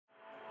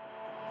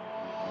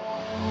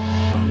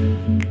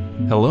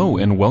Hello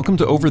and welcome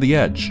to Over the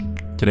Edge.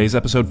 Today's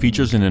episode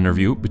features an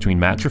interview between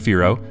Matt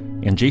Trefiro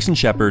and Jason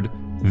Shepard,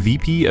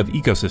 VP of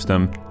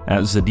Ecosystem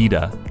at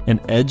ZEDEDA, an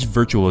edge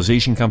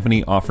virtualization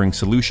company offering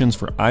solutions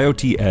for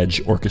IoT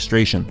edge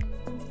orchestration.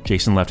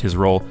 Jason left his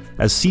role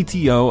as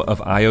CTO of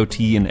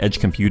IoT and edge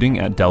computing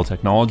at Dell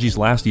Technologies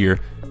last year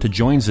to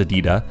join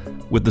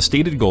ZEDEDA with the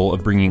stated goal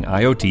of bringing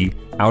IoT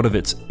out of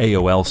its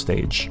AOL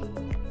stage.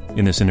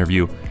 In this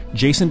interview,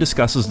 Jason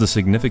discusses the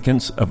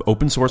significance of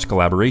open source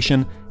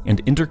collaboration and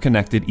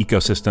interconnected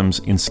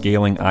ecosystems in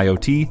scaling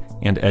IoT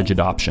and edge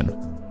adoption.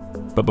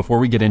 But before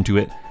we get into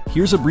it,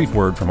 here's a brief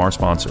word from our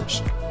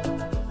sponsors.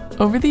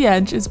 Over the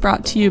Edge is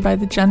brought to you by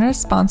the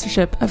generous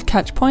sponsorship of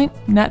Catchpoint,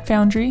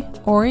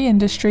 NetFoundry, Ori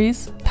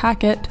Industries,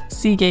 Packet,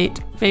 Seagate,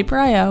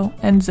 Vapor.io,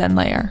 and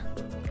ZenLayer.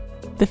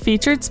 The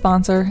featured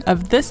sponsor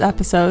of this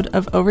episode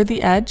of Over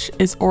the Edge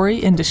is Ori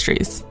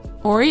Industries.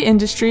 Ori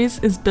Industries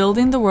is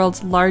building the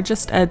world's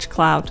largest edge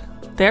cloud.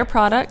 Their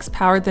products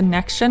power the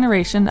next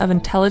generation of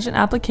intelligent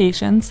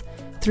applications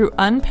through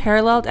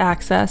unparalleled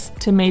access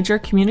to major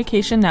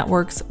communication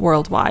networks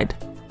worldwide.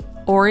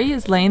 Ori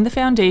is laying the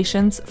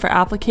foundations for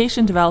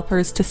application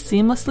developers to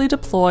seamlessly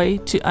deploy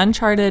to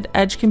uncharted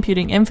edge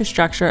computing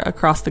infrastructure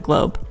across the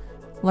globe.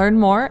 Learn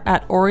more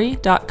at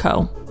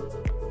ori.co.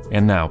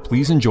 And now,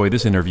 please enjoy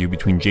this interview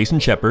between Jason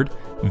Shepard,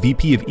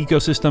 VP of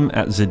Ecosystem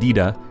at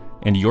ZEDEDA,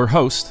 and your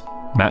host,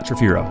 Matt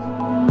Trefiro.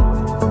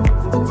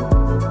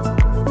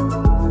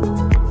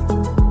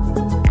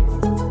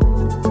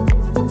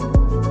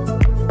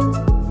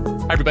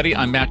 Hi, everybody.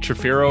 I'm Matt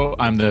Trefiro.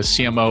 I'm the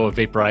CMO of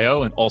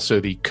Vapor.io and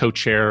also the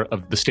co-chair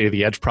of the State of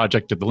the Edge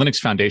project at the Linux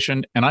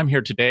Foundation. And I'm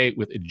here today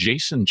with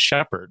Jason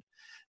Shepard,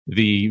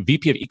 the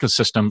VP of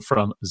Ecosystem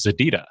from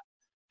ZEDEDA.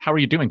 How are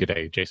you doing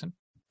today, Jason?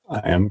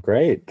 I am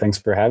great. Thanks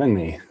for having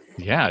me.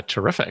 Yeah,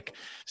 terrific.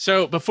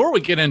 So before we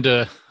get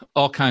into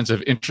all kinds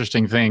of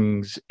interesting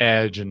things,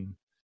 Edge and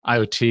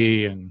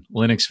IoT and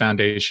Linux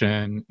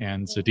Foundation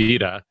and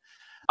ZEDEDA,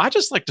 I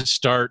just like to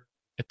start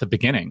at the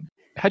beginning.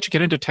 How'd you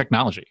get into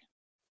technology?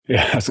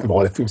 Yeah,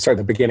 well, if we start at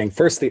the beginning,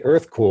 first the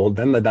Earth cooled,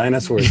 then the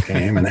dinosaurs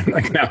came, and then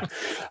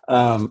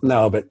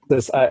no, but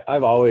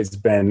I've always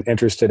been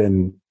interested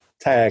in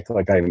tech.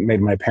 Like I made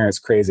my parents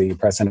crazy,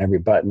 pressing every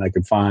button I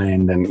could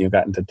find, and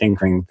got into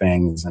tinkering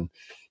things and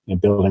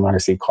building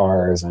RC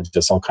cars and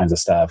just all kinds of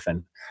stuff.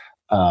 And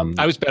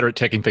I was better at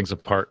taking things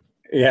apart.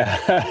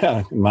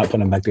 Yeah, not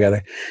putting them back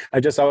together.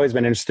 I've just always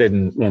been interested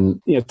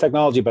in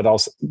technology,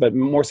 but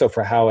more so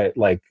for how it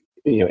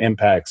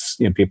impacts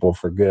people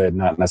for good,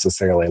 not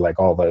necessarily like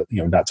all the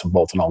nuts and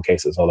bolts in all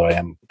cases. Although I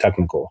am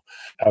technical,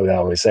 I would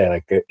always say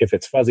like if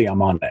it's fuzzy,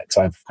 I'm on it.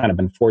 So I've kind of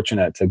been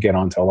fortunate to get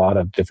onto a lot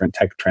of different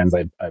tech trends.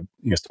 I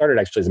started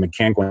actually as a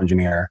mechanical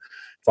engineer,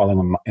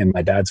 following in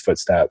my dad's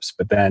footsteps.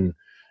 But then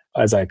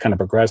as I kind of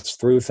progressed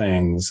through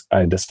things,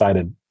 I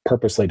decided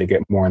purposely to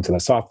get more into the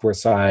software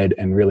side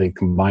and really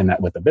combine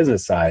that with the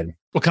business side.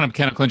 What kind of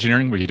mechanical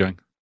engineering were you doing?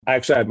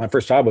 Actually, my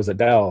first job was at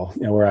Dell,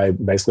 where I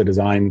basically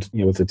designed,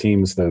 with the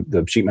teams,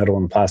 the sheet metal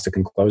and plastic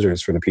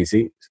enclosures for the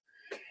PCs,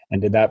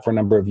 and did that for a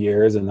number of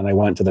years. And then I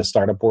went to the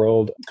startup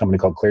world, a company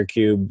called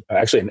ClearCube.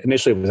 Actually,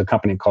 initially it was a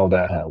company called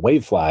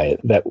Wavefly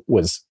that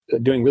was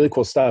doing really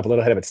cool stuff, a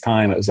little ahead of its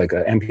time. It was like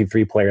an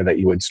MP3 player that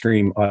you would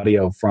stream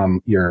audio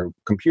from your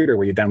computer,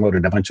 where you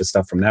downloaded a bunch of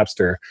stuff from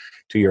Napster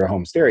to your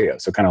home stereo.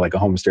 So kind of like a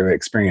home stereo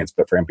experience,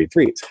 but for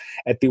MP3s.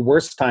 At the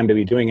worst time to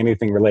be doing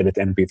anything related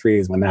to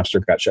MP3s when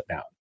Napster got shut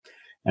down.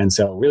 And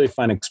so really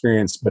fun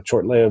experience, but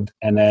short-lived.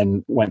 And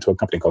then went to a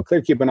company called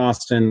ClearCube in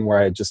Austin, where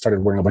I just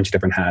started wearing a bunch of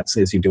different hats,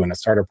 as you do in a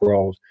startup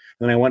world.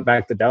 And then I went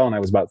back to Dell, and I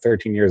was about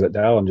 13 years at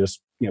Dell and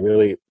just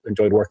really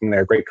enjoyed working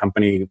there. Great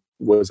company,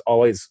 was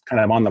always kind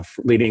of on the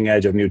leading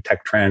edge of new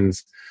tech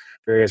trends,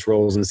 various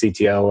roles in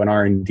CTO and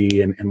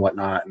R&D and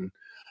whatnot. And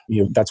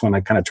that's when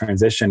I kind of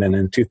transitioned. And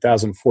in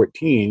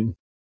 2014,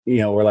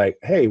 we're like,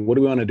 hey, what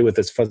do we want to do with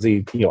this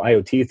fuzzy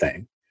IoT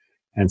thing?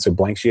 And so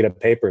blank sheet of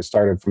paper,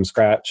 started from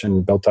scratch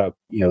and built up,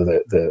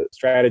 the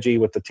strategy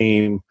with the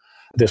team.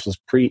 This was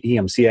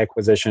pre-EMC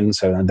acquisition.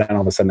 So then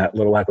all of a sudden that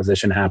little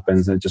acquisition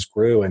happens and it just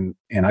grew. And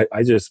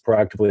I just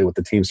proactively with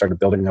the team started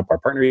building up our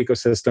partner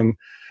ecosystem.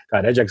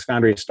 Got EdgeX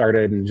Foundry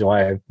started in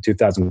July of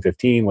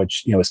 2015,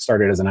 which,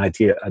 started as an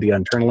IT idea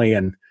internally.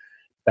 And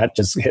that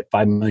just hit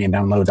 5 million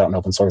downloads out in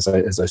open source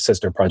as a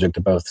sister project to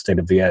both State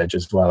of the Edge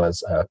as well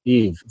as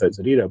Eve that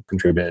ZEDEDA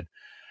contributed.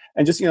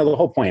 And just, the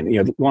whole point,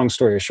 long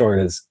story short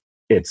is,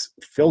 it's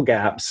fill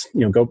gaps,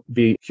 go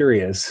be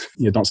curious,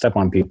 don't step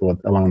on people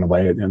along the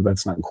way.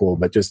 That's not cool.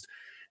 But just,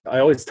 I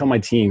always tell my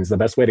teams the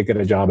best way to get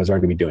a job is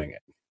already be doing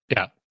it.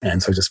 Yeah.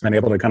 And so just been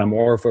able to kind of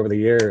morph over the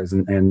years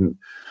and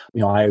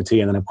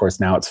IoT. And then of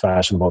course now it's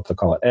fashionable to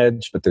call it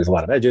edge, but there's a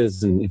lot of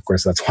edges. And of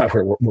course that's why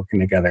we're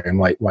working together and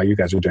why you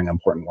guys are doing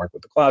important work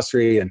with the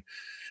glossary. And,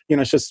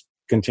 it's just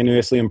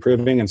continuously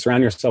improving and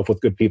surround yourself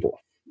with good people.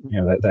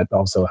 That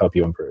also help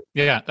you improve.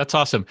 Yeah, that's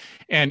awesome.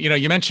 And,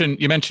 you mentioned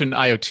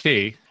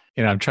IoT.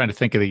 I'm trying to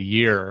think of the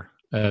year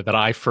that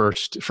I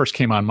first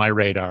came on my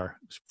radar.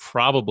 It was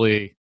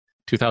probably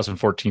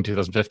 2014,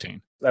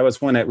 2015. That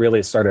was when it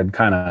really started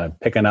kind of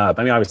picking up.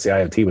 I mean, obviously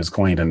IoT was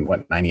coined in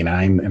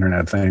 99, Internet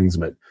of Things,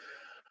 but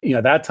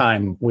at that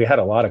time we had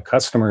a lot of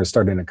customers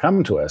starting to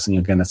come to us. And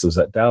again, this was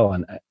at Dell,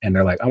 and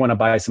they're like, I want to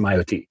buy some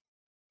IoT.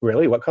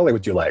 Really? What color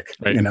would you like?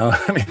 Right.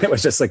 I mean, it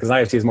was just like, because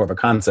IoT is more of a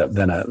concept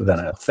than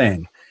a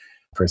thing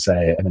per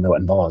se, even though it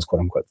involves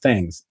quote unquote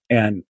things.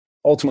 And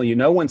ultimately,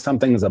 when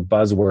something is a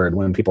buzzword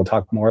when people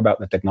talk more about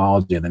the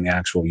technology than the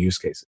actual use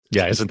cases.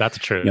 Yeah, isn't that the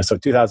truth? So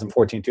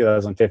 2014,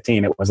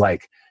 2015, it was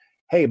like,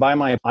 hey, buy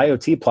my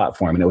IoT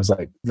platform. And it was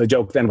like, the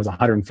joke then was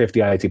 150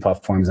 IoT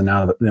platforms. And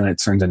now then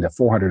it turns into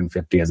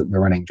 450 as the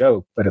running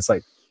joke. But it's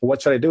like, well,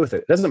 what should I do with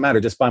it? It doesn't matter.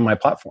 Just buy my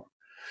platform.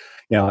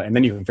 And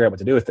then you can figure out what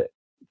to do with it.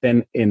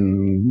 Then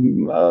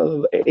in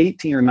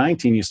 18 or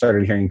 19, you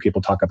started hearing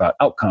people talk about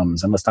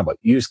outcomes, and let's talk about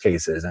use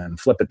cases and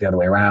flip it the other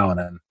way around.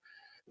 And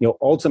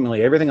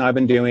ultimately, everything I've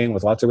been doing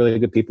with lots of really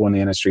good people in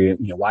the industry,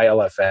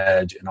 YLF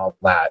Edge and all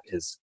that,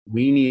 is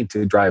we need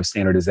to drive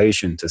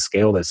standardization to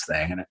scale this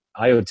thing. And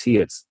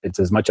IoT, it's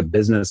as much a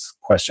business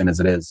question as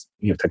it is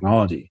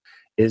technology.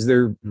 Is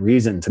there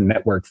reason to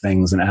network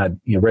things and add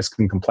risk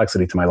and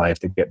complexity to my life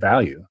to get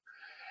value?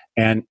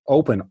 And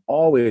open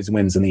always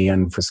wins in the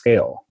end for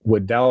scale.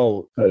 Would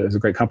Dell, as a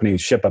great company,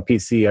 ship a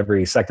PC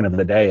every second of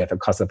the day if it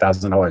costs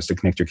 $1,000 to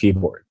connect your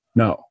keyboard?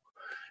 No.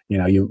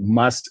 You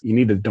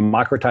need to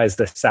democratize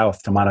the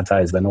South to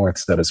monetize the North,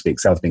 so to speak.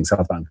 South being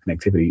southbound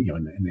connectivity,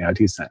 in the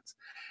IoT sense.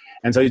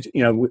 And so,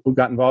 we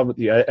got involved with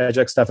the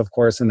EdgeX stuff, of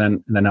course, and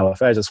then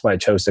LF Edge. That's why I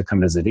chose to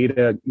come to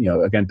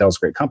ZEDEDA. Again, Dell's a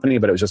great company,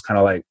 but it was just kind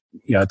of like,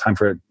 time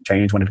for a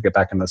change. Wanted to get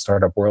back in the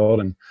startup world,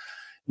 and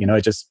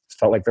it just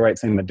felt like the right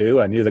thing to do.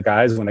 I knew the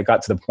guys when it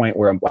got to the point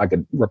where I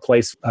could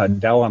replace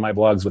Dell on my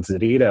blogs with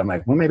ZEDEDA. I'm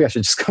like, well, maybe I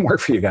should just come work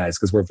for you guys,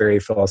 because we're very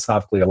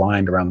philosophically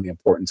aligned around the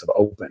importance of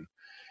open.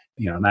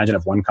 Imagine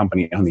if one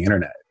company owned the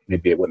internet,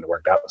 maybe it wouldn't have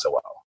worked out so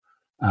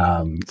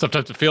well.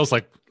 Sometimes it feels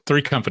like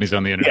 3 companies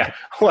on the internet.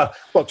 Yeah,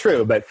 well,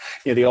 true. But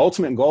the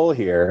ultimate goal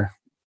here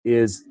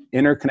is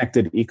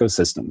interconnected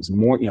ecosystems.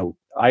 More,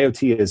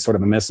 IoT is sort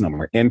of a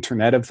misnomer.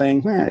 Internet of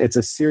Things, it's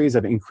a series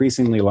of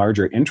increasingly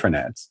larger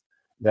intranets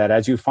that,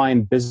 as you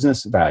find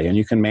business value and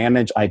you can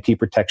manage IP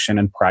protection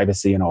and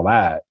privacy and all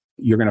that,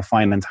 you're going to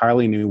find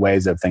entirely new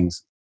ways of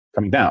things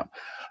coming down.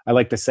 I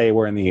like to say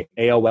we're in the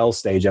AOL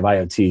stage of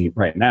IoT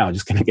right now,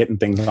 just kind of getting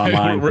things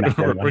online.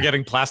 we're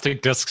getting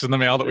plastic discs in the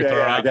mail that we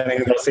throw out. Getting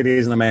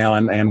CDs in the mail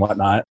and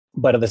whatnot.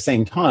 But at the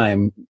same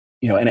time,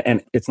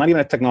 and it's not even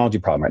a technology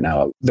problem right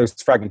now.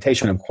 There's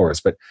fragmentation, of course,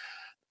 but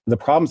the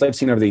problems I've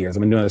seen over the years,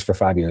 I've been doing this for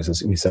 5 years,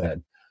 as we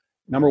said.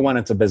 Number one,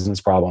 it's a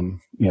business problem.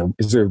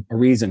 Is there a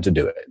reason to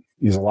do it?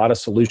 There's a lot of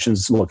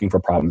solutions looking for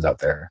problems out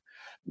there.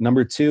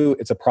 Number two,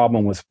 it's a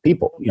problem with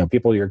people.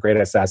 People are your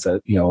greatest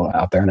asset,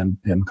 out there, and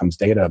then comes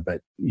data. But,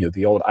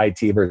 the old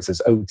IT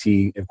versus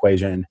OT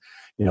equation,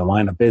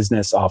 line of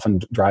business often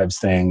drives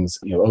things.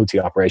 OT,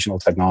 operational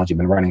technology,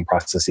 been running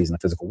processes in the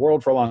physical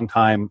world for a long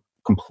time,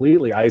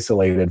 completely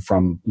isolated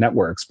from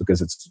networks,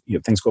 because it's,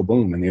 things go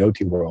boom in the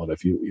OT world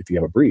if you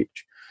have a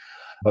breach.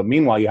 But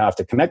meanwhile, you have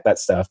to connect that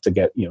stuff to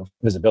get,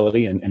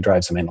 visibility and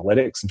drive some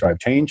analytics and drive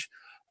change.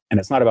 And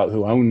it's not about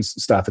who owns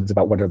stuff. It's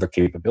about what are their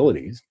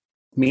capabilities.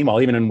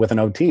 Meanwhile, even with an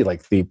OT,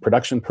 like the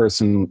production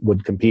person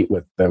would compete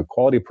with the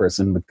quality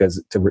person,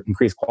 because to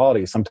increase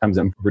quality, sometimes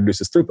it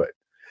reduces throughput.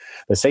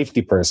 The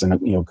safety person,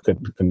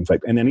 could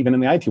conflict. And then even in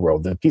the IT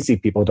world, the PC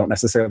people don't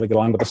necessarily get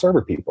along with the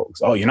server people.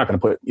 So, you're not going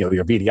to put, your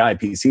VDI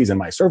PCs in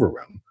my server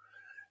room.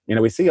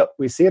 We see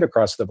it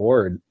across the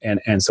board.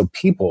 And so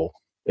people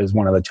is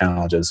one of the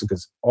challenges,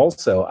 because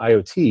also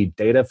IoT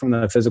data from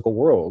the physical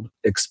world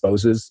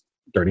exposes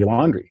dirty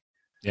laundry.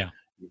 Yeah.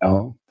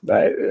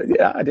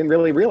 I didn't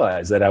really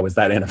realize that I was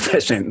that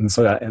inefficient. And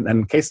so,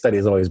 and case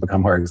studies always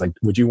become hard. It's like,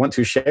 would you want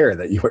to share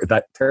that you were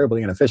that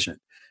terribly inefficient?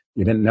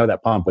 You didn't know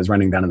that pump was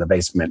running down in the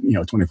basement,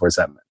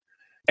 24/7.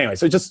 Anyway,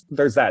 so just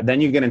there's that. Then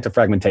you get into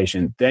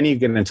fragmentation. Then you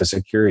get into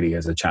security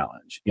as a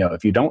challenge.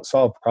 If you don't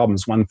solve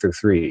problems 1 through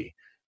 3,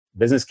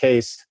 business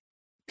case,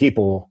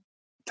 people,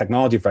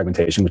 technology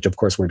fragmentation, which of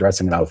course we're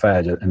addressing in LF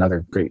Edge,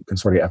 another great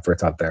consortia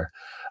efforts out there.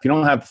 If you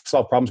don't have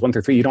solve problems 1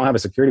 through 3, you don't have a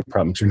security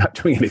problem, because you're not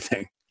doing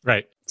anything.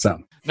 Right. So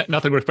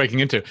nothing worth breaking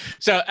into.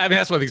 So,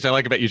 that's one of the things I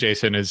like about you,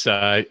 Jason, is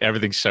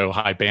everything's so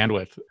high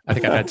bandwidth. I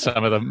think I've had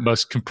some of the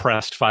most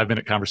compressed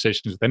 5-minute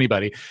conversations with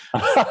anybody.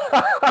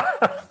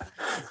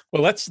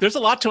 Well, there's a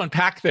lot to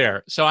unpack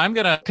there. So I'm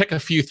going to pick a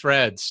few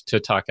threads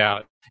to talk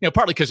out.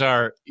 Partly because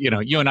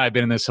you and I have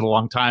been in this a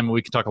long time, and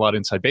we can talk a lot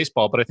inside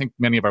baseball, but I think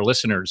many of our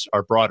listeners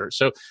are broader.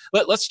 So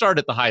let's start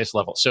at the highest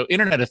level. So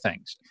Internet of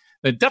Things.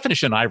 The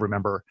definition I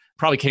remember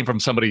probably came from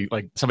somebody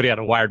out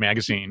of Wired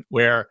magazine,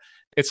 where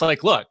it's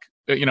like, look,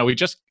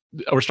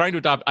 we're starting to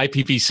adopt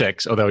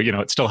IPv6, although,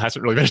 it still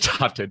hasn't really been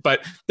adopted,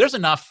 but there's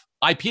enough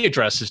IP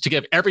addresses to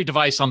give every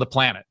device on the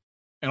planet,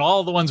 and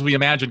all the ones we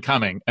imagine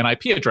coming, an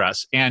IP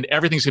address, and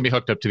everything's going to be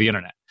hooked up to the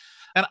internet.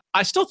 And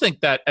I still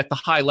think that at the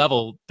high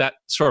level, that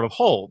sort of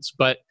holds,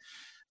 but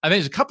I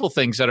think there's a couple of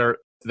things that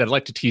I'd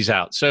like to tease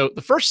out. So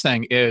the first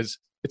thing is,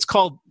 it's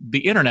called the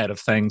Internet of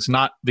Things,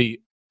 not the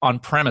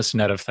on-premise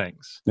Net of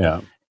Things.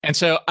 Yeah. And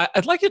so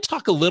I'd like you to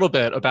talk a little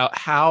bit about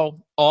how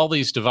all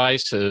these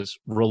devices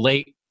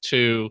relate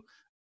to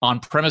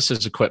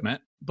on-premises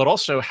equipment, but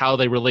also how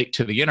they relate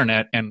to the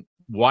internet and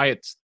why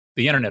it's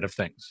the Internet of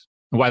Things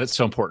and why that's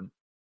so important.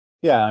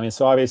 Yeah, I mean,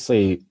 so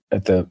obviously,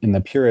 in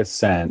the purest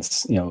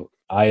sense,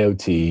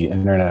 IoT,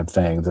 Internet of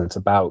Things, it's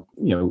about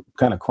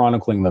kind of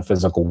chronicling the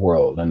physical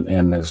world,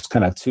 and there's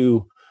kind of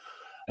two,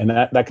 and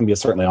that can be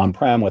certainly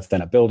on-prem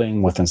within a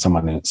building, within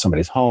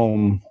somebody's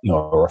home,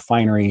 a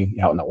refinery,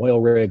 out in the oil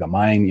rig, a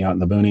mine, out in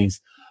the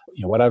boonies,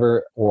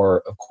 whatever,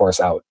 or of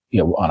course out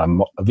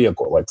on a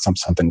vehicle, like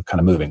something kind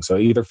of moving. So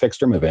either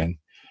fixed or moving.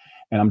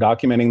 And I'm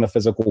documenting the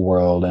physical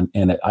world, and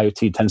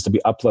IoT tends to be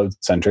upload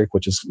centric,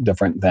 which is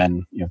different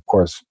than, of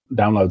course,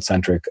 download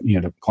centric,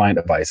 to client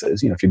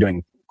devices. If you're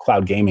doing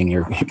cloud gaming,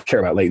 you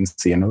care about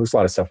latency, and there's a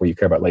lot of stuff where you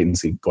care about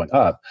latency going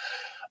up.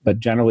 But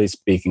generally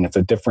speaking, it's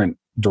a different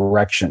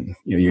direction.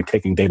 You're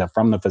taking data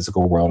from the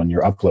physical world and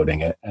you're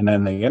uploading it. And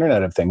then the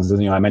Internet of Things,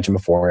 I mentioned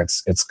before,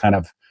 it's kind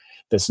of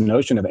this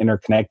notion of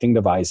interconnecting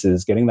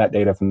devices, getting that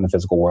data from the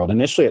physical world.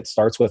 Initially, it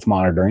starts with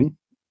monitoring.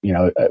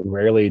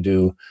 Rarely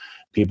do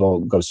people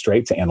go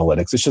straight to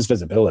analytics. It's just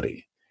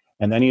visibility.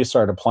 And then you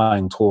start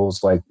applying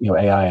tools like,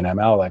 AI and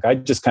ML. Like, I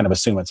just kind of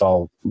assume it's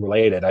all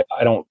related.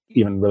 I don't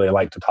even really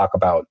like to talk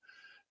about,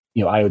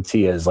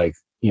 IoT as like,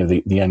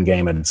 the end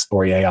game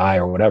or AI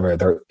or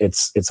whatever.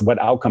 It's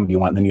what outcome do you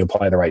want, and then you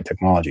apply the right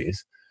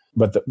technologies.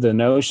 But the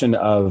notion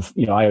of,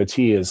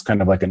 IoT is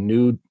kind of like a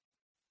new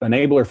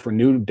enabler for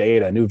new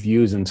data, new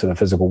views into the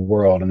physical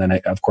world. And then,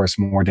 of course,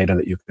 more data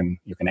that you can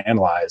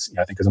analyze,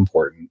 I think is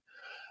important.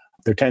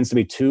 There tends to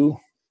be two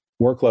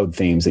workload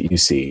themes that you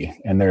see,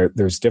 and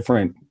there's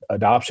different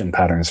adoption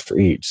patterns for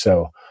each.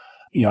 So,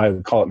 I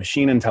would call it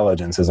machine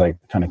intelligence, as I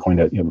kind of coined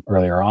it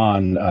earlier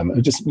on,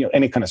 just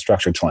any kind of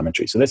structured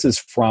telemetry. So this is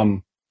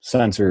from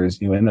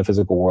sensors in the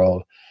physical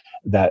world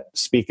that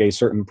speak a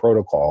certain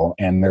protocol,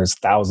 and there's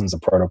thousands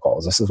of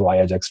protocols. This is why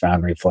EdgeX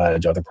Foundry,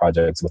 Fledge, other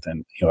projects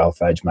within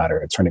Alpha Edge Matter,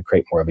 it's trying to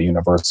create more of a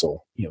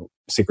universal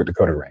secret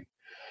decoder ring.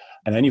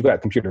 And then you've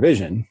got computer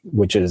vision,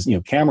 which is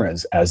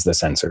cameras as the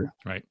sensor,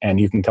 right? And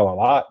you can tell a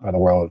lot by the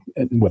world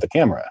with a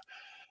camera.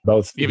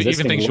 Both even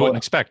things you wouldn't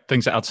expect,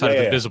 things outside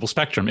of the visible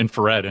spectrum,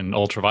 infrared and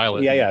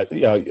ultraviolet.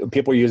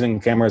 People are using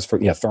cameras for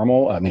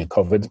thermal. I mean,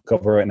 COVID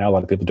right now. A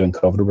lot of people doing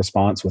COVID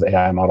response with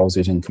AI models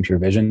using computer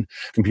vision.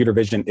 Computer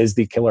vision is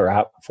the killer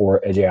app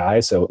for Edge AI.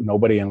 So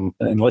nobody,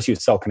 unless you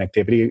sell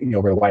connectivity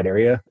over a wide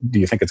area, do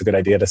you think it's a good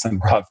idea to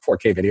send raw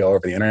 4K video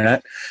over the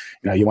internet?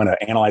 You want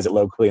to analyze it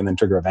locally and then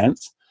trigger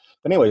events.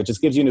 But anyway, it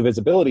just gives you new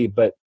visibility.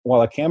 But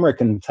while a camera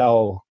can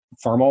tell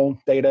thermal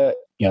data,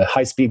 a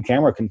high-speed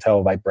camera can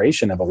tell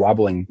vibration of a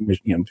wobbling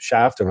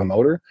shaft of a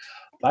motor.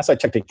 Last I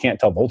checked, it can't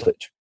tell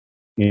voltage.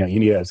 You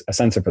need a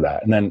sensor for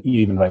that. And then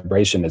even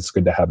vibration, it's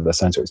good to have the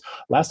sensors.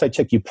 Last I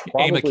checked, you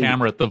probably aim a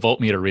camera at the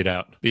voltmeter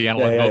readout, the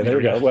analog voltmeter. There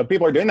we go. Well,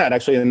 people are doing that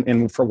actually,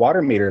 and for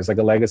water meters, like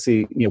a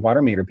legacy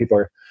water meter, people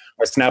are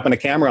snapping a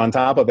camera on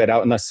top of it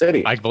out in the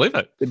city. I believe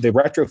it. They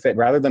retrofit,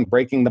 rather than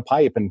breaking the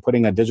pipe and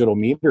putting a digital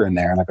meter in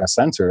there, like a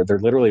sensor, they're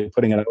literally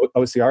putting an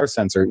OCR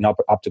sensor,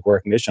 optical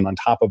recognition, on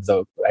top of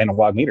the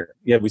analog meter.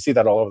 Yeah, we see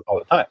that all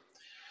the time.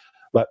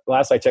 But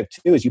last I checked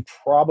too, is you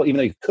probably, even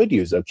though you could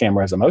use a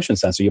camera as a motion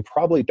sensor, you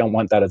probably don't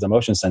want that as a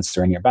motion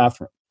sensor in your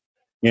bathroom.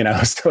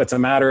 So it's a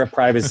matter of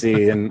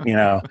privacy, and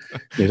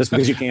just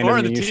because you can't. Or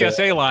in the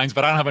TSA lines,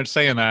 but I don't have much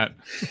say in that.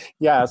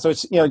 Yeah, so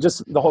it's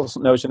just the whole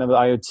notion of the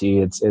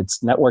IoT. It's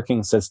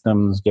networking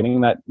systems,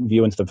 getting that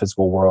view into the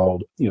physical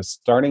world.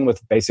 Starting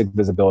with basic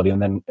visibility,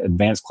 and then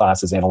advanced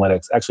classes,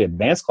 analytics. Actually,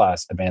 advanced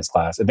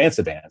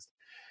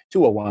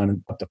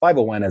 201 up to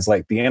 501 is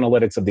like the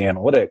analytics of the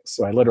analytics.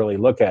 So I literally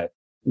look at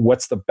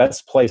what's the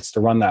best place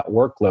to run that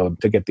workload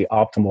to get the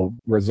optimal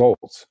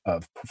results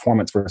of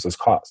performance versus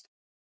cost.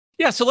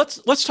 Yeah, so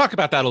let's talk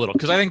about that a little,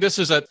 because I think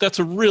that's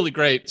a really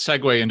great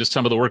segue into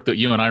some of the work that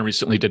you and I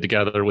recently did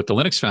together with the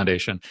Linux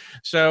Foundation.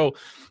 So,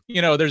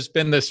 there's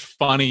been this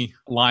funny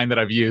line that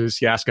I've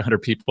used. You ask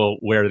 100 people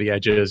where the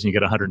edge is, and you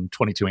get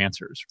 122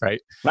 answers,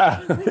 right?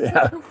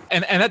 Yeah.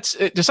 And that's,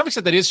 to some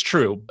extent, that is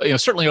true.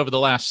 Certainly over the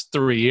last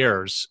 3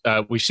 years,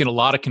 we've seen a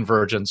lot of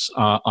convergence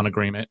on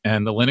agreement,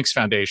 and the Linux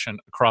Foundation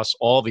across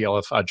all the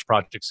LF Edge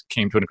projects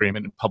came to an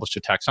agreement and published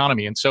a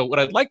taxonomy. And so what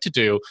I'd like to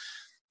do,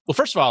 well,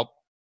 first of all,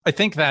 I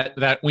think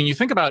that when you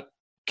think about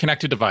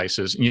connected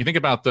devices and you think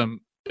about them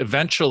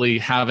eventually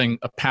having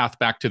a path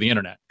back to the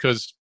internet,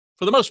 because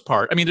for the most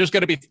part, there's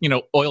going to be,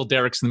 oil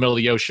derricks in the middle of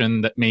the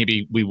ocean that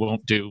maybe we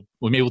won't do.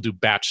 Maybe we'll do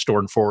batch, store,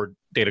 and forward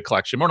data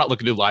collection. We're not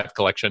looking to do live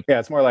collection. Yeah,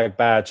 it's more like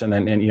batch, and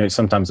then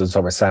sometimes it's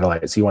over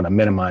satellite. So you want to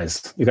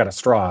minimize. You got a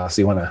straw,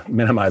 so you want to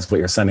minimize what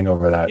you're sending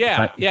over that.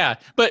 Yeah.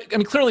 But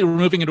clearly we're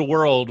moving into a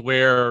world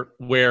where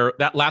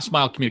that last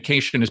mile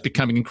communication is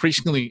becoming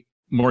increasingly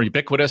more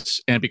ubiquitous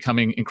and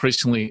becoming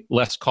increasingly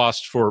less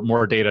cost for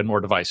more data and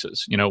more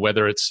devices,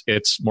 whether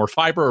it's more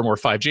fiber or more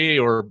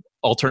 5G or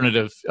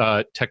alternative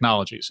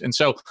technologies. And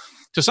so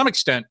to some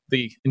extent,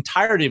 the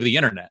entirety of the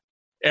internet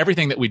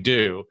everything that we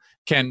do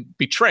can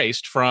be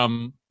traced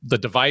from the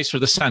device or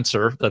the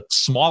sensor, the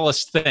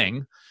smallest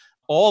thing,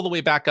 all the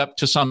way back up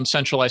to some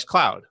centralized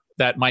cloud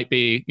that might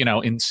be,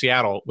 in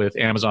Seattle with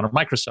Amazon or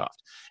Microsoft.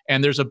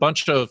 And there's a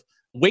bunch of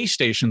way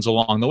stations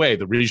along the way,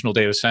 the regional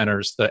data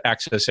centers, the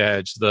access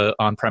edge, the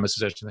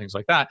on-premises edge, and things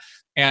like that.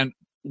 And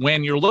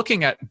when you're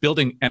looking at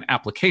building an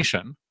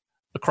application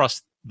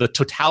across the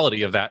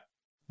totality of that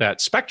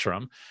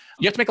spectrum,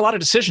 you have to make a lot of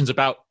decisions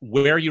about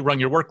where you run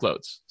your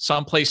workloads.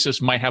 Some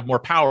places might have more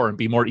power and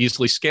be more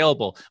easily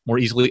scalable, more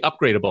easily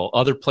upgradable.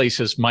 Other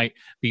places might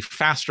be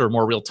faster,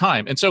 more real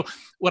time. And so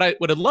what I'd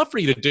love for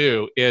you to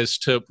do is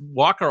to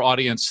walk our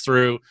audience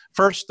through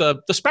first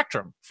the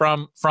spectrum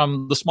from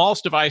the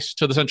smallest device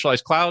to the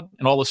centralized cloud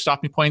and all the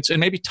stopping points, and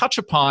maybe touch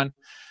upon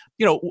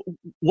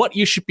what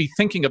you should be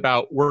thinking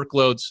about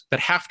workloads that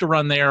have to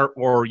run there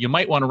or you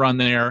might want to run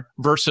there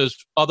versus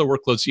other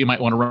workloads you might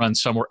want to run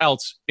somewhere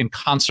else in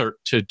concert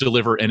to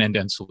deliver an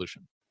end-to-end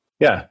solution.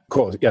 Yeah,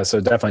 cool. Yeah, so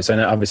definitely.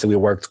 So obviously we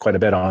worked quite a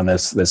bit on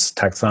this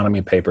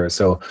taxonomy paper.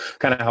 So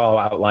kind of how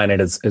I'll outline it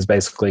is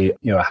basically,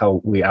 how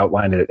we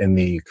outlined it in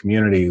the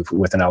community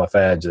within LF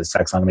Edge, this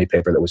taxonomy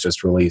paper that was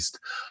just released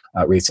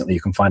recently.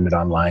 You can find it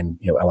online,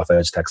 LF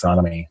Edge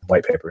taxonomy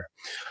white paper.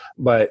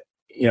 But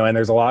and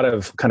there's a lot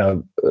of kind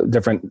of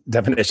different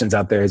definitions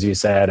out there, as you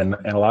said, and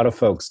a lot of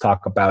folks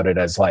talk about it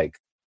as like,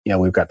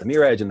 we've got the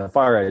near edge and the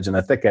far edge and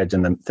the thick edge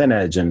and the thin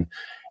edge and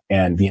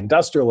the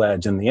industrial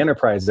edge and the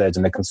enterprise edge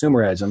and the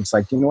consumer edge. And it's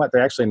like, you know what?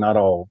 They're actually not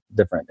all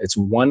different. It's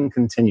one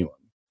continuum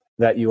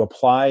that you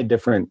apply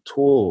different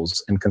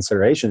tools and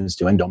considerations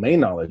to and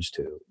domain knowledge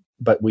to,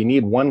 but we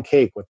need one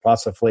cake with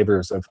lots of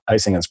flavors of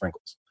icing and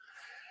sprinkles.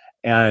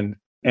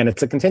 And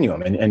it's a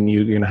continuum, and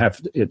you're going to have,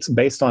 it's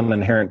based on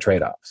inherent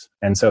trade-offs.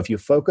 And so if you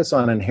focus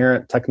on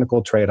inherent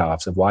technical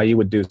trade-offs of why you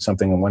would do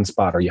something in one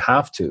spot, or you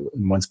have to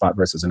in one spot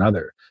versus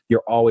another,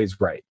 you're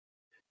always right.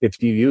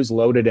 If you use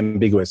loaded,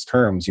 ambiguous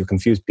terms, you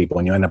confuse people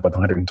and you end up with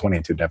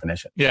 122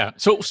 definitions. Yeah.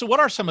 So what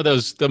are some of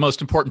the most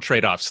important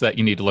trade-offs that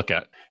you need to look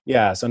at?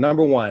 Yeah. So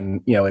number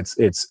one,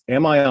 it's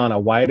am I on a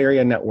wide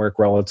area network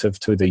relative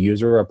to the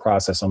user or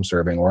process I'm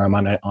serving, or am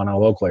I on a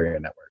local area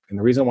network? And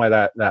the reason why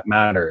that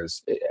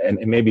matters, and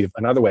maybe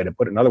another way to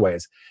put it another way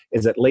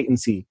is that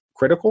latency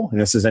critical?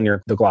 And this is in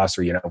the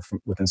glossary,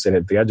 from within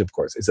ZEDEDA the Edge, of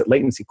course. Is it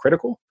latency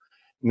critical?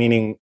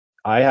 Meaning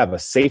I have a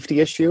safety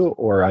issue,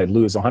 or I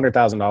lose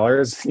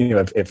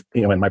 $100,000, if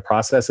in my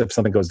process, if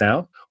something goes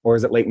down, or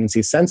is it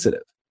latency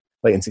sensitive?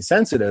 Latency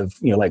sensitive,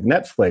 like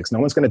Netflix, no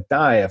one's going to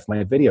die if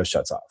my video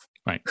shuts off.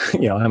 Right.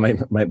 I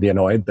might be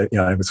annoyed, but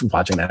I was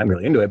watching that and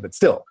really into it, but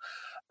still.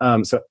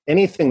 So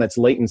anything that's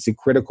latency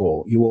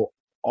critical, you will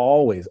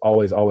always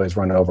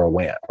run over a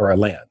WAN or a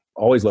LAN,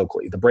 always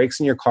locally. The brakes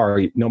in your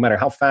car, no matter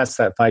how fast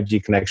that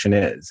 5G connection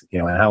is,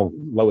 and how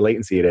low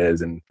latency it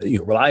is and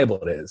reliable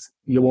it is,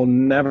 you will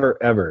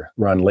never, ever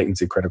run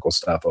latency critical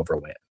stuff over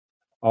WAN.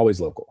 Always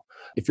local.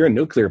 If you're a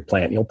nuclear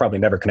plant, you'll probably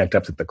never connect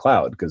up to the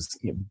cloud because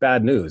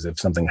bad news if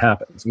something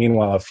happens.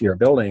 Meanwhile, if you're a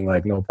building,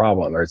 no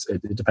problem, or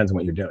it depends on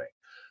what you're doing.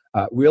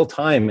 Real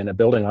time in a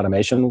building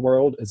automation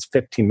world is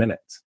 15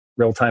 minutes.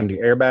 Real time to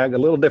airbag, a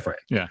little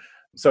different. Yeah.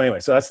 So anyway,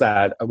 so that's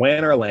that. A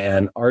WAN or a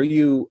LAN, are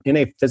you in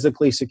a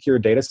physically secure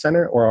data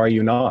center or are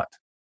you not?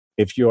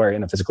 If you are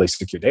in a physically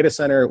secure data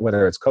center,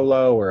 whether it's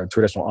colo or a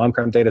traditional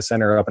on-prem data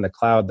center up in a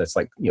cloud that's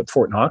like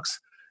Fort Knox,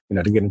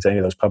 to get into any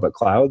of those public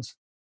clouds,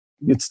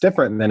 it's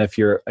different than if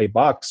you're a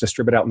box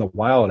distributed out in the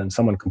wild and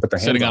someone can put their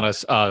hands sitting on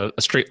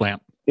a street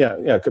lamp. Yeah,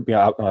 it could be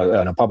out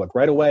in a public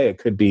right away. It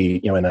could be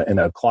in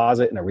a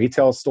closet in a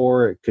retail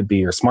store. It could be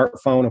your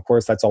smartphone. Of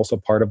course, that's also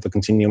part of the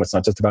continuum. It's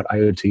not just about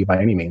IoT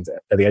by any means.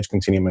 The Edge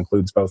continuum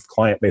includes both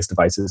client-based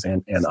devices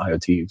and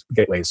IoT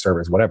gateways,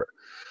 servers, whatever.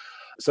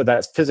 So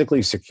that's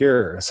physically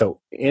secure.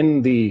 So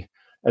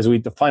as we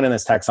define in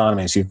this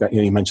taxonomy, so you've got,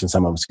 you mentioned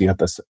some of them. So you got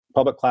the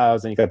public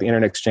clouds, and you've got the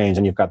internet exchange,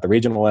 and you've got the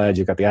regional edge,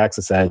 you've got the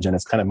access edge, and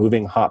it's kind of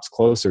moving hops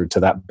closer to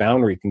that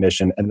boundary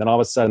condition. And then all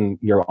of a sudden,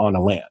 you're on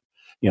a LAN.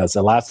 It's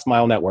a last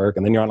mile network,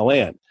 and then you're on a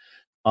LAN.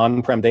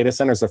 On-prem data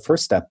center is the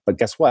first step, but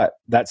guess what?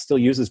 That still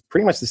uses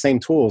pretty much the same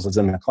tools as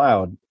in the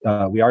cloud.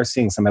 We are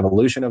seeing some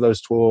evolution of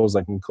those tools,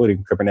 like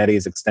including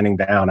Kubernetes extending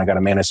down. I got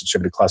to manage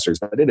distributed clusters,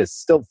 but it is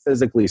still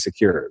physically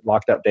secure,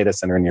 locked up data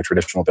center in your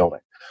traditional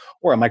building,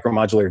 or a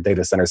micro-modular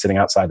data center sitting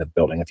outside the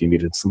building if you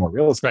needed some more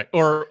real estate.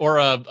 Right, or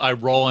I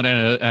roll in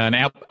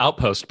an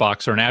Outpost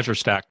box or an Azure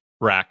Stack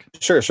rack.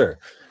 Sure.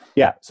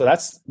 Yeah, so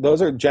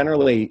those are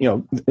generally,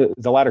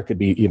 the latter could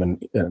be even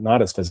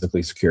not as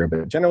physically secure,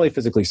 but generally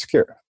physically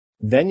secure.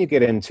 Then you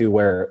get into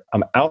where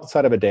I'm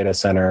outside of a data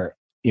center,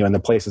 in the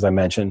places I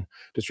mentioned,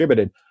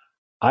 distributed.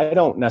 I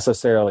don't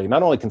necessarily,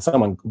 not only can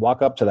someone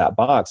walk up to that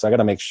box, I got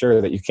to make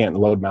sure that you can't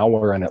load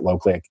malware in it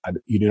locally.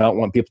 You do not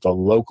want people to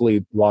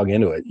locally log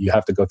into it. You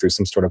have to go through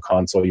some sort of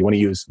console. You want to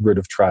use root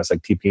of trust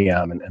like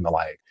TPM and the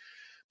like.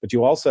 But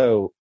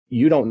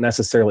you don't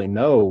necessarily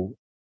know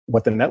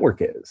what the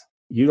network is.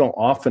 You don't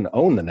often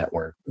own the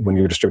network when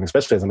you're distributing,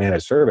 especially as a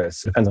managed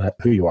service. It depends on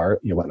who you are,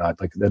 whatnot,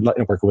 like the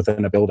network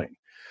within a building.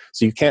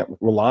 So you can't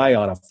rely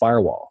on a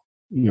firewall,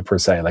 per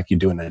se, like you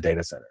do in a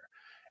data center.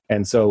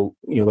 And so,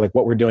 like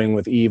what we're doing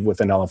with Eve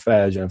within LF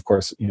Edge, and of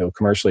course,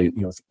 commercially,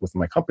 with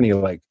my company,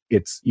 like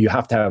you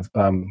have to have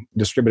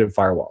distributed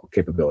firewall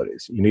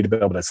capabilities. You need to be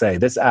able to say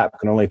this app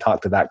can only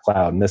talk to that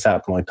cloud, and this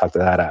app can only talk to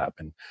that app,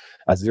 and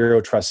a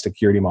zero trust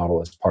security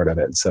model is part of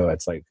it. So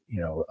it's like,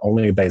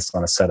 only based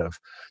on a set of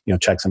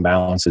checks and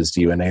balances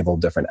do you enable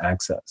different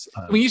access.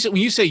 When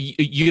you say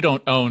you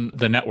don't own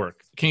the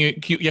network,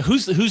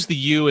 who's the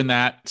you in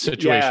that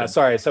situation? Yeah,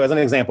 sorry. So as an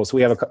example, so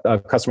we have a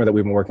customer that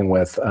we've been working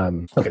with.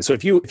 Okay, so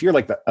if you're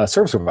like a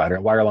service provider,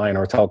 a wireline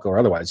or a telco or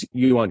otherwise,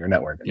 you own your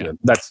network. Yeah.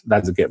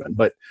 That's a given.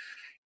 But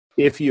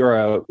if you're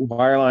a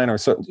wireline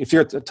if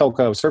you're a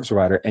telco service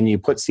provider and you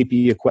put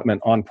CPE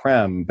equipment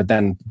on-prem, but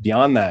then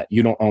beyond that,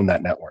 you don't own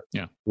that network.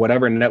 Yeah.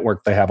 Whatever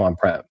network they have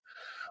on-prem.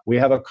 We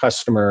have a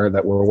customer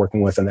that we're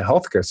working with in the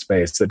healthcare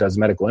space that does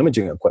medical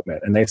imaging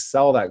equipment, and they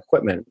sell that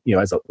equipment,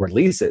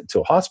 release it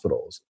to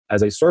hospitals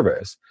as a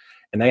service,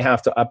 and they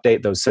have to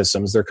update those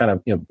systems. They're kind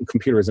of,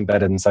 computers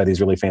embedded inside these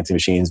really fancy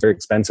machines, very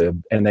expensive,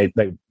 and they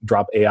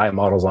drop AI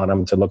models on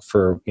them to look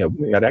for,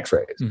 at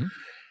X-rays. Mm-hmm.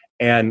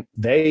 And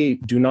they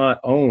do not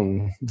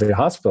own the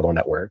hospital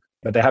network,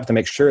 but they have to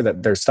make sure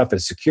that their stuff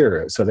is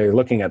secure. So they're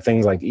looking at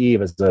things like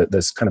Eve as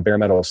this kind of bare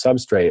metal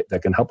substrate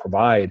that can help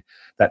provide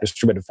that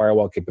distributed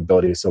firewall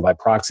capability. So by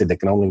proxy, they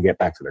can only get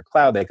back to their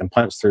cloud. They can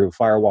punch through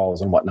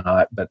firewalls and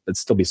whatnot, but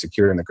still be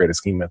secure in the greater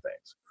scheme of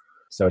things.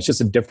 So it's just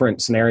a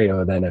different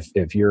scenario than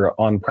if you're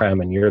on-prem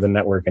and you're the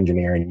network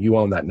engineer and you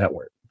own that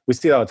network. We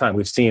see it all the time.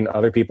 We've seen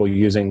other people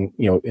using,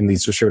 in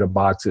these distributed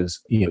boxes,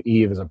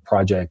 Eve as a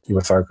project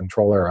with our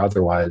controller or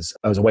otherwise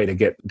as a way to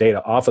get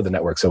data off of the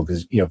network. So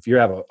because, if you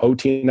have an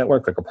OT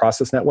network, like a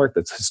process network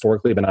that's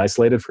historically been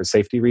isolated for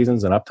safety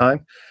reasons and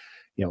uptime,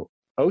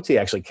 OT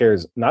actually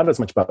cares not as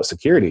much about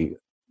security.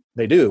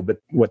 They do, but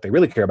what they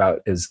really care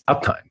about is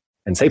uptime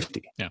and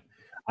safety. Yeah.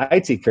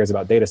 IT cares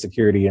about data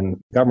security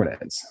and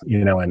governance,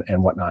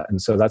 and whatnot.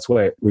 And so that's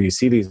where you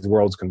see these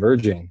worlds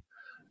converging.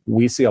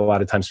 We see a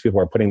lot of times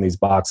people are putting these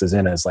boxes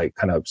in as like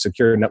kind of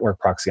secure network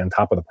proxy on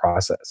top of the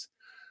process.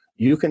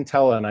 You can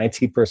tell an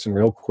IT person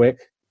real quick,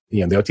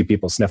 the OT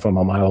people sniff them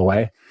a mile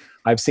away.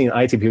 I've seen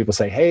IT people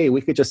say, hey, we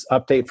could just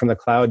update from the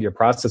cloud your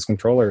process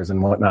controllers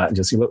and whatnot, and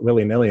just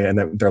willy-nilly, and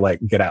then they're like,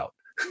 get out.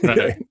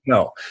 Right.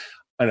 No.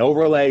 An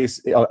overlay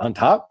on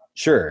top,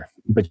 sure,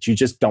 but you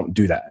just don't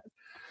do that.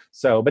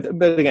 So, but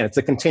again, it's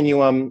a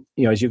continuum.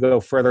 As you go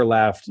further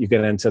left, you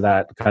get into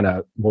that kind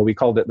of, well, we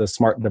called it the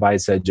smart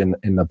device edge in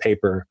the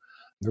paper.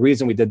 The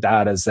reason we did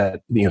that is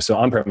that, so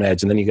on-prem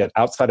edge, and then you get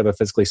outside of a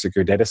physically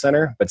secure data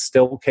center, but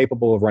still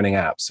capable of running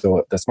apps.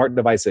 So the smart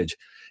device edge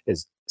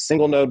is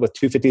single node with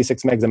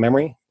 256 megs of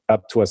memory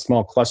up to a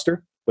small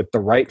cluster with the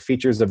right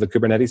features of the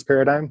Kubernetes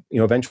paradigm,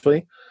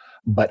 eventually,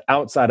 but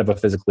outside of a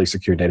physically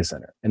secure data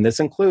center. And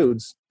this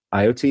includes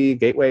IoT,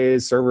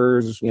 gateways,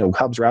 servers,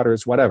 hubs,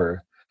 routers,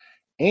 whatever,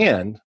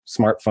 and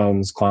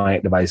smartphones,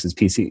 client devices,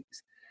 PCs.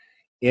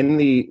 In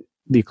the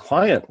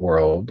client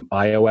world,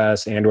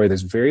 iOS, Android,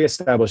 there's very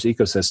established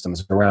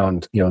ecosystems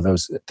around,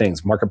 those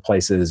things,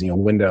 marketplaces,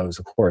 Windows,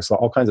 of course,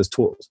 all kinds of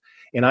tools.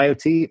 In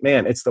IoT,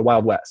 man, it's the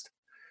Wild West.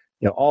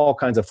 All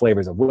kinds of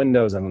flavors of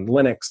Windows and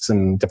Linux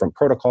and different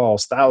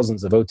protocols,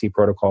 thousands of OT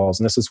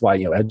protocols. And this is why,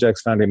 EdgeX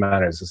Foundry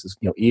matters. This is,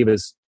 Eve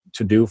is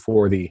to do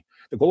for the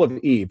goal of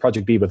Eve,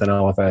 Project Eve within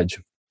LF Edge,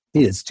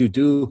 is to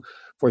do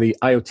for the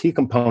IoT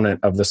component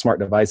of the smart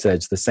device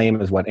edge the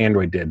same as what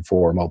Android did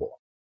for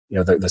mobile,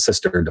 the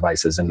sister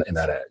devices in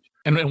that edge.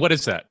 And what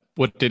is that?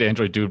 What did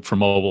Android do for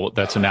mobile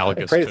that's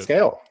analogous? It created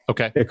scale.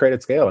 Okay. It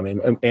created scale. I mean,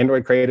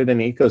 Android created an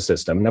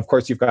ecosystem. And of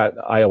course, you've got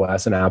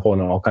iOS and Apple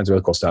and all kinds of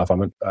really cool stuff.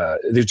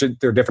 There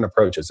are different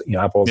approaches.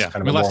 Apple's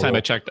kind of last time I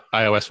checked,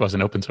 iOS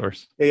wasn't open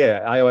source. Yeah,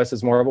 iOS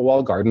is more of a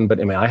walled garden.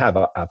 But I have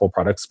Apple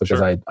products because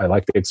sure. I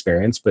like the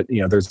experience. But,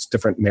 there's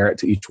different merit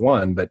to each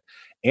one. But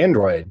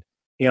Android,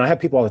 I have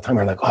people all the time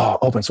who are like, oh,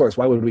 open source.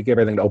 Why would we give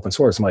everything to open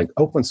source? I'm like,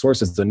 open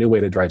source is the new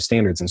way to drive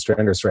standards, and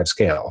standards drive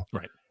scale.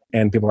 Right.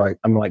 And people are like,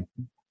 I'm like,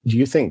 do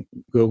you think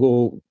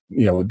Google,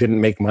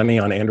 didn't make money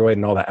on Android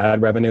and all the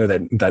ad revenue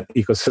that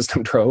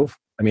ecosystem drove?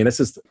 I mean, this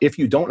is, if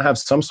you don't have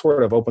some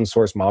sort of open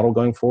source model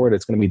going forward,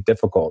 it's going to be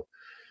difficult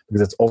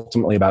because it's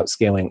ultimately about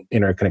scaling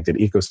interconnected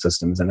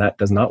ecosystems, and that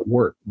does not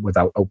work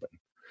without open.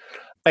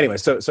 Anyway,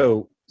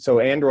 so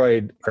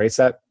Android creates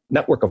that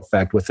network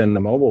effect within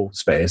the mobile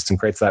space and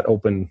creates that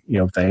open,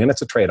 thing. And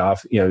it's a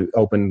trade-off.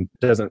 Open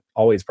doesn't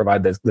always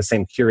provide the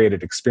same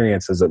curated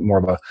experience as more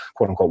of a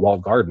quote unquote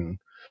walled garden.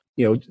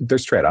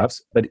 There's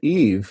trade-offs. But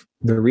Eve,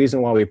 the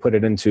reason why we put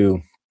it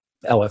into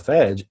LF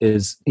Edge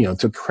is,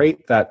 to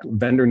create that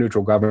vendor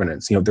neutral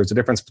governance. There's a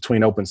difference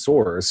between open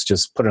source,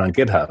 just put it on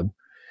GitHub,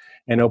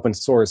 and open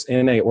source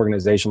in a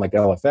organization like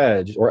LF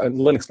Edge or a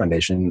Linux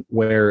Foundation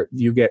where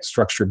you get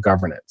structured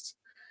governance.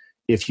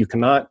 If you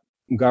cannot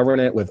govern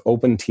it with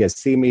open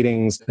TSC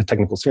meetings,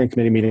 technical steering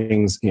committee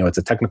meetings, it's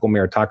a technical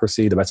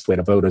meritocracy. The best way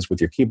to vote is with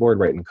your keyboard,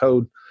 writing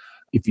code.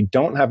 If you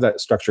don't have that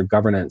structured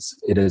governance,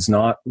 it is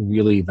not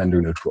really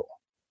vendor neutral.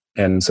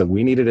 And so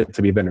we needed it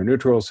to be vendor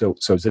neutral. So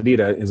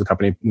ZEDEDA is a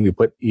company we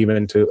put even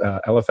into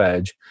LF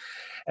Edge.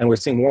 And we're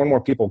seeing more and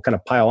more people kind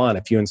of pile on.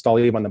 If you install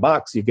Eve on the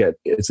box,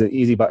 it's an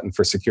easy button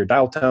for secure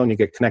dial tone. You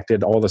get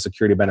connected, all the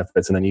security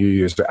benefits, and then you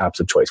use your apps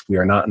of choice. We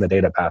are not in the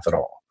data path at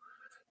all.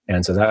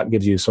 And so that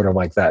gives you sort of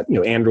like that,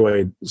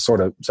 Android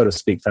sort of, so to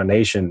speak,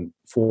 foundation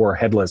for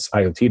headless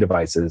IoT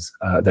devices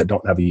that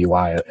don't have a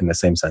UI in the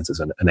same sense as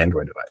an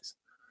Android device.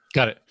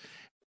 Got it.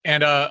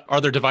 And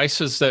are there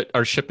devices that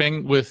are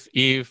shipping with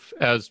Eve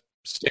as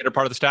standard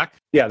part of the stack?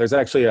 Yeah, there's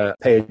actually a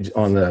page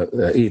on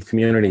the Eve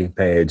community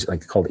page,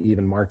 like called Eve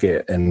and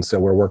Market, and so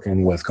we're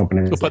working with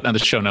companies. We'll put that in the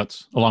show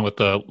notes along with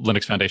the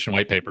Linux Foundation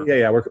white paper.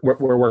 Yeah,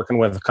 we're working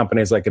with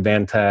companies like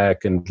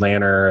Advantech and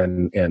Lanner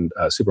and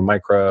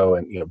Supermicro,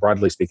 and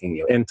broadly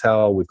speaking,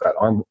 Intel. We've got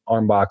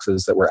ARM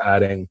boxes that we're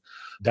adding.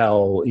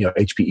 Dell,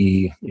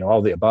 HPE,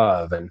 all the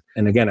above. And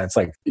again, it's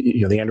like,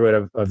 the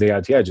Android of the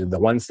IoT Edge, the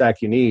one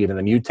stack you need, and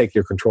then you take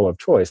your control of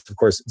choice. Of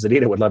course,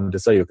 ZEDEDA would love to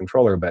sell you a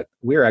controller, but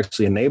we're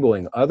actually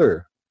enabling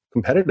other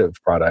competitive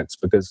products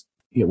because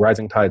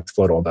rising tides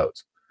float all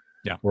boats.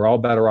 Yeah. We're all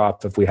better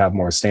off if we have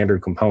more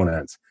standard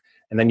components,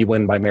 and then you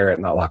win by merit,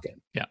 not lock-in.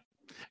 Yeah.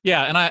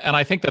 Yeah. And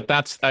I think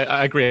that's,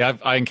 I agree.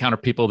 I encounter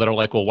people that are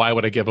like, well, why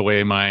would I give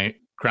away my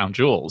crown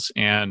jewels?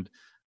 And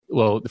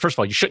well, first of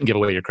all, you shouldn't give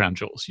away your crown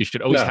jewels. You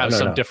should always have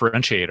some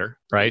differentiator,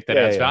 right? That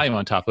adds value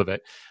on top of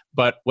it.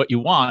 But what you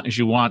want is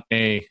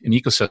an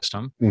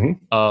ecosystem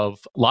of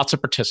lots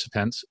of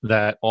participants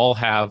that all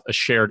have a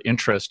shared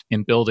interest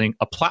in building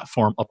a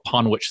platform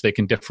upon which they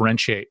can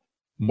differentiate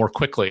more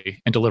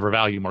quickly and deliver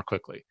value more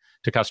quickly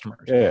to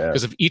customers.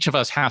 Because if each of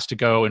us has to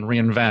go and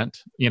reinvent,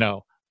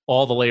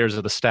 all the layers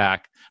of the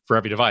stack for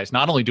every device,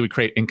 not only do we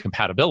create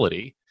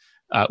incompatibility,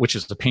 which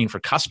is a pain for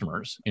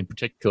customers in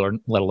particular,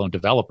 let alone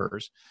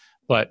developers,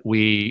 but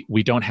we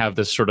don't have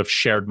this sort of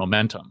shared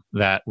momentum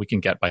that we can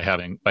get by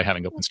having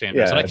open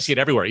standards. And I can see it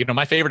everywhere.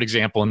 My favorite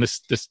example, and this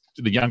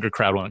the younger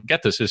crowd won't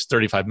get this, is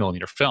 35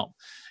 millimeter film.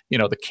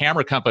 The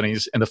camera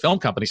companies and the film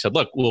companies said,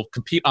 look, we'll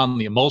compete on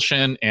the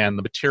emulsion and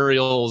the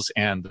materials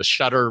and the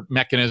shutter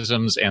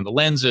mechanisms and the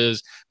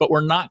lenses, but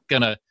we're not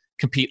going to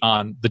compete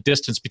on the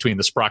distance between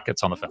the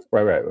sprockets on the film.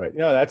 Right.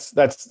 That's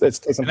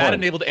important. That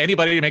enabled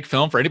anybody to make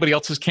film for anybody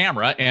else's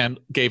camera and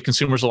gave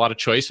consumers a lot of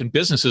choice and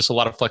businesses a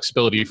lot of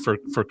flexibility for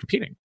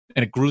competing.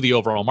 And it grew the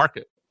overall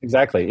market.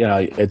 Exactly.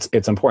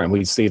 It's important.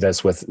 We see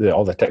this with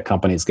all the tech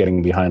companies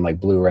getting behind like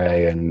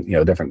Blu-ray and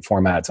different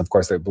formats. Of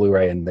course, they're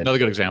Blu-ray and another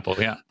good example.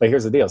 Yeah. But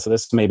here's the deal. So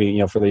this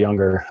maybe for the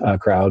younger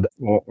crowd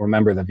won't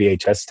remember the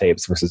VHS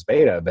tapes versus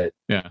Beta, but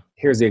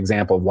here's the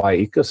example of why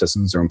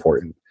ecosystems are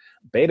important.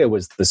 Beta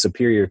was the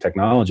superior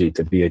technology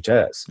to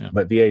VHS,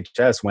 but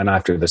VHS went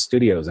after the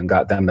studios and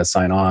got them to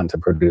sign on to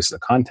produce the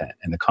content,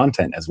 and the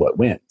content is what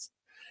wins.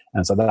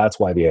 And so that's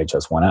why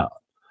VHS went out.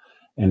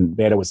 And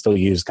Beta was still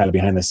used kind of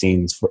behind the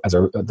scenes as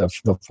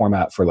the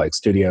format for like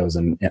studios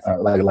and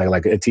like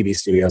TV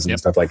studios and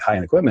stuff like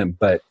high-end equipment.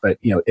 But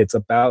it's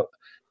about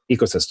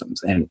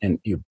ecosystems, and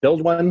you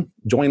build one,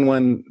 join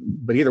one,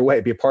 but either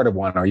way, be a part of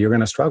one, or you're going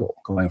to struggle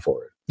going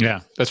forward.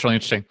 Yeah, that's really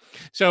interesting.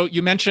 So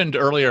you mentioned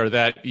earlier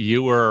that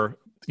you were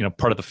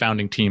part of the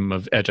founding team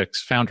of EdgeX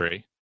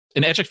Foundry.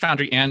 And EdgeX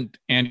Foundry and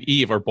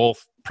Eve are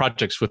both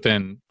projects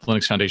within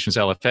Linux Foundation's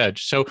LF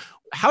Edge. So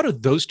how do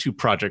those two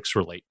projects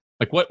relate?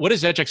 Like what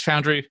is EdgeX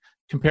Foundry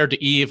compared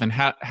to Eve, and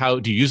how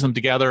do you use them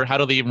together? How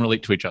do they even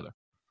relate to each other?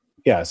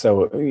 Yeah,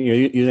 so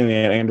using the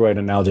Android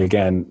analogy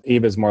again,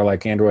 Eve is more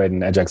like Android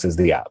and EdgeX is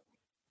the app.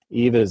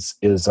 Eve is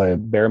a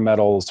bare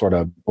metal sort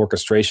of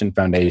orchestration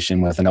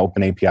foundation with an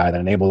open API that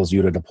enables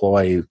you to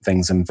deploy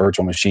things in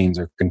virtual machines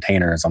or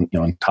containers on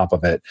top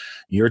of it.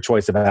 Your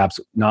choice of apps,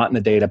 not in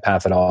the data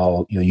path at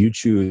all. You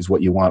choose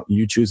what you want.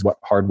 You choose what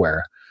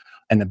hardware.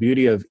 And the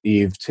beauty of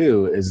Eve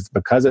too is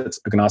because it's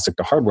agnostic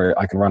to hardware,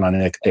 I can run on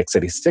an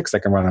x86, I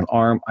can run on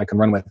ARM, I can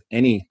run with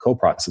any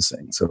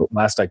co-processing. So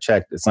last I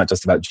checked, it's not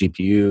just about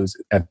GPUs,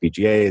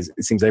 FPGAs.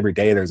 It seems every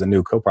day there's a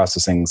new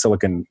co-processing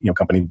silicon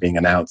company being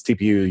announced.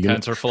 TPU,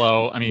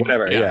 TensorFlow,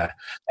 whatever, yeah,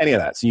 any of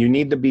that. So you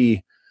need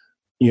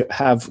to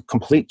have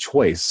complete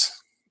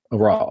choice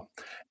overall.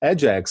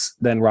 EdgeX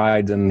then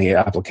rides in the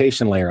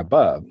application layer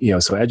above.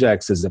 So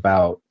EdgeX is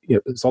about.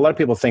 So a lot of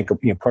people think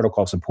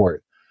protocol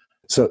support.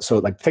 So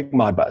like take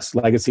Modbus,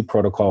 legacy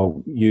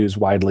protocol used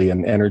widely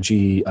in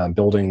energy,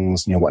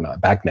 buildings,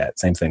 whatnot. BACnet,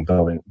 same thing,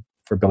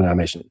 for building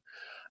automation.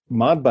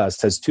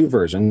 Modbus has two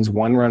versions.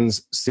 One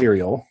runs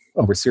serial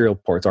over serial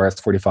ports,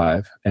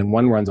 RS-45, and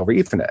one runs over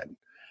Ethernet.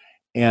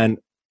 And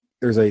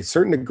there's a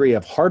certain degree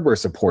of hardware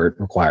support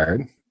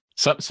required.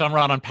 Some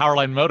run on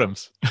powerline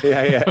modems.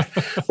 Yeah.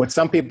 What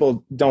some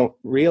people don't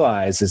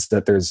realize is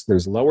that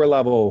there's lower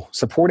level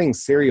supporting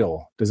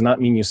serial does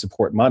not mean you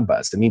support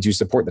Modbus. It means you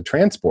support the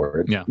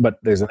transport, but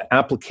there's an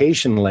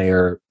application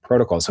layer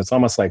protocol. So it's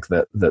almost like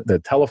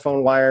the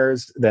telephone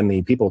wires, then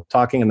the people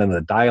talking, and then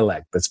the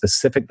dialect, the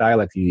specific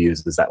dialect you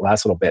use is that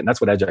last little bit. And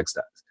that's what EdgeX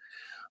does.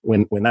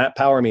 When that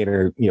power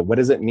meter, what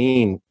does it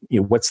mean?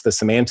 What's the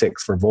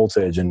semantics for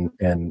voltage and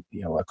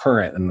a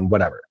current and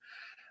whatever?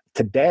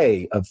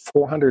 Today, of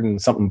 400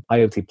 and something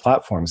IoT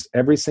platforms,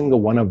 every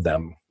single one of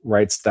them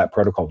writes that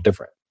protocol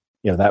different.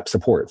 that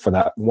support for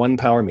that one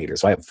power meter.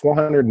 So I have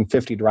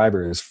 450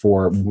 drivers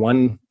for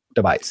one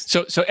device.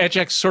 So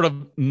EdgeX sort of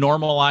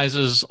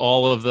normalizes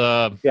all of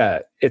the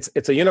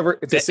it's a universe.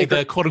 It's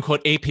the quote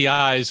unquote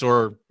APIs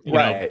or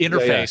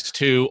interface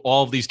to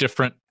all of these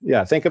different.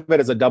 Yeah, think of it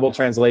as a double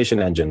translation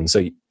engine.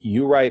 So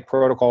you write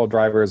protocol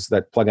drivers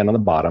that plug in on the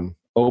bottom,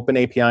 open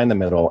API in the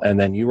middle, and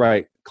then you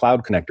write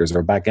cloud connectors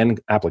or backend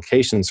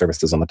application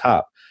services on the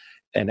top.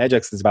 And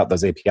EdgeX is about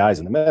those APIs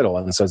in the middle.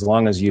 And so as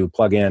long as you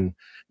plug in,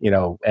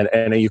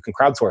 and you can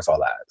crowdsource all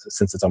that.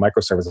 Since it's a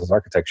microservices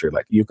architecture,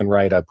 like you can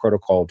write a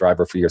protocol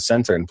driver for your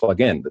sensor and plug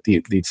in. But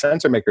the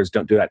sensor makers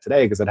don't do that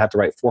today because they'd have to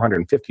write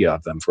 450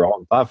 of them for all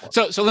the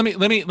platforms. So let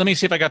me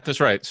see if I got this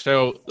right.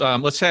 So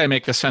let's say I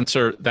make a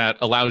sensor that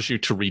allows you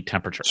to read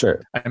temperature.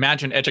 Sure. I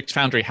imagine EdgeX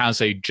Foundry has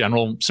a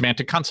general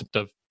semantic concept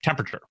of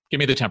temperature. Give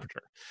me the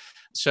temperature.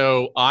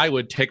 So I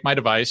would take my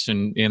device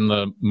and in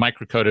the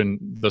microcode and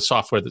the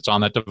software that's on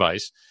that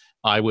device,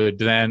 I'd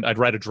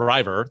write a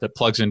driver that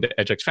plugs into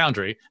EdgeX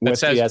Foundry that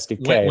says,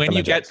 when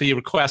you get the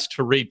request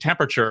to read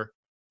temperature,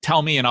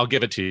 tell me and I'll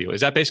give it to you.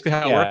 Is that basically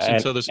how it works? And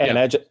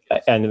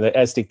the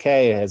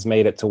SDK has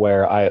made it to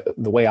where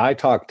the way I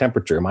talk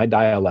temperature, my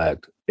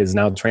dialect is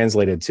now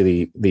translated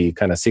to the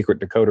kind of secret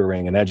decoder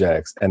ring in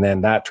EdgeX, and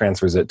then that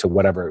transfers it to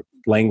whatever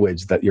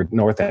language that your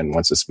north end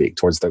wants to speak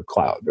towards the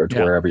cloud or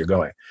to wherever you're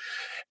going.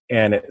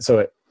 And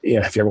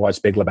if you ever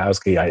watch Big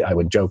Lebowski, I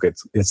would joke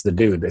it's the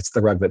dude, it's the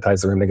rug that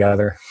ties the room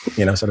together,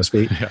 so to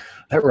speak. Yeah.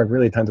 That rug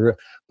really ties the room.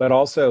 But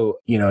also,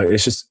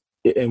 it's just,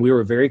 and we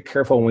were very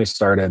careful when we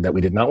started that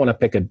we did not want to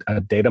pick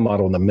a data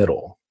model in the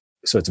middle.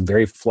 So it's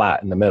very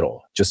flat in the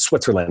middle, just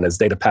Switzerland as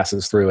data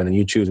passes through, and then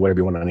you choose whatever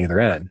you want on either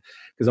end.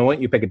 Because the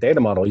moment you pick a data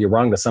model, you're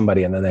wrong to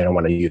somebody, and then they don't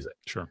want to use it.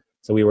 Sure.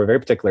 So we were very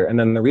particular. And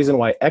then the reason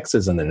why X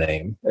is in the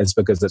name is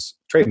because it's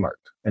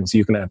trademarked. And so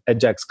you can have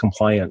EdgeX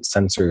compliant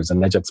sensors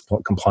and EdgeX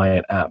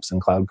compliant apps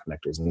and cloud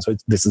connectors. And so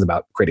this is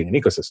about creating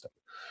an ecosystem.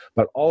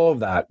 But all of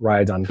that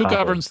rides on top. Who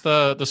governs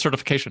the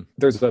certification?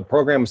 There's a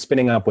program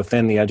spinning up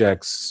within the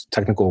EdgeX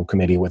technical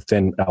committee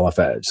within LF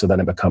Edge. So then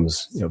it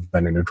becomes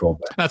vendor neutral.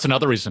 That's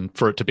another reason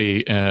for it to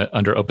be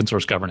under open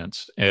source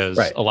governance is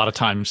a lot of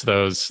times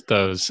those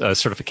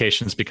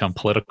certifications become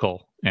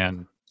political.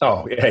 And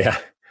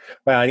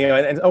Well,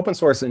 and open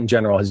source in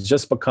general has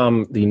just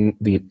become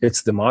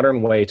it's the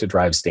modern way to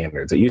drive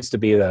standards. It used to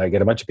be that I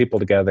get a bunch of people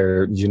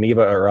together,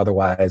 Geneva or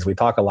otherwise, we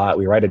talk a lot,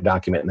 we write a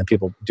document, and then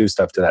people do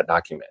stuff to that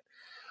document.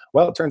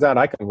 Well, it turns out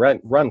I can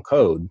run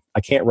code. I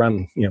can't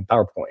run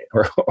PowerPoint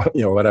or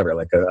whatever,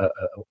 like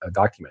a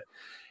document.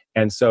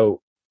 And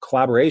so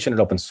collaboration in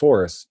open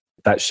source,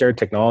 that shared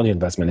technology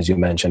investment, as you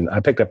mentioned,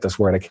 I picked up this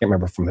word, I can't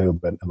remember from who,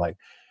 but I'm like,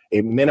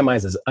 it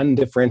minimizes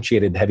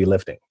undifferentiated heavy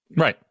lifting.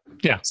 Right.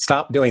 Yeah.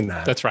 Stop doing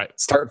that. That's right.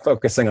 Start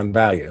focusing on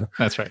value.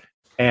 That's right.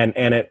 And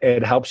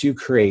it helps you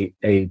create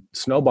a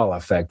snowball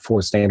effect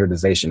for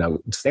standardization. Now,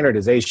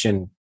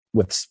 standardization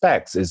with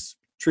specs is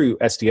true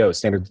SDO,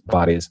 standard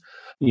bodies,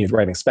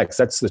 writing specs.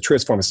 That's the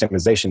truest form of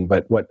standardization.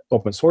 But what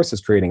open source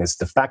is creating is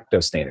de facto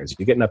standards. If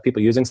you get enough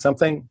people using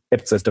something,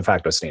 it's a de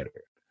facto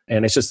standard.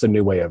 And it's just a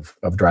new way of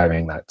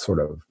driving that sort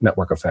of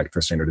network effect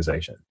for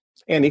standardization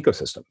and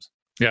ecosystems.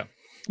 Yeah.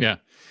 Yeah.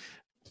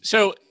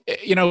 So,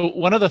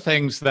 one of the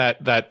things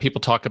that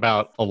people talk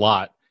about a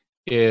lot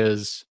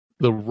is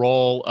the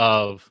role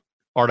of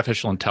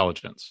artificial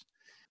intelligence.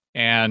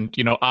 And,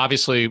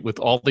 obviously with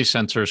all these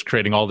sensors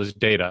creating all this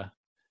data,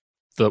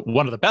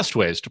 one of the best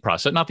ways to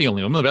process, not the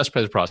only one of the best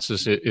ways to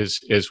process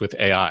is with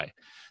AI.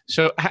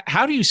 So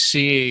how do you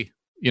see,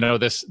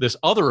 this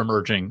other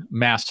emerging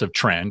massive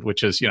trend,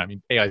 which is,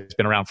 AI has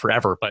been around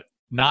forever, but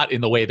not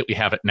in the way that we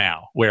have it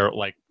now, where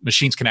like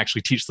machines can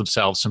actually teach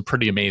themselves some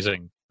pretty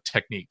amazing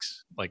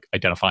techniques like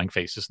identifying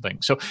faces and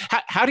things. So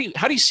how do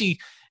you see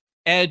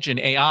Edge and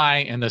AI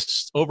and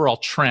this overall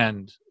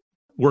trend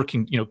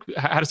working?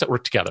 How does that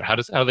work together? How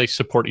do they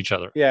support each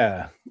other?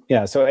 Yeah.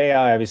 So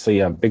AI obviously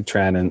a big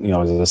trend, and is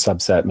a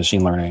subset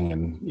machine learning,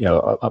 and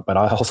but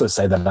I also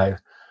say that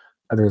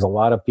there's a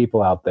lot of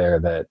people out there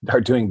that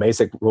are doing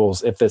basic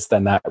rules, if this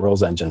then that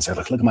rules engines. They're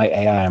like, look at my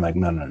AI. I'm like,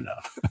 no.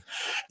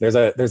 There's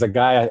a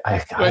guy.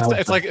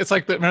 It's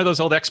like remember those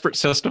old expert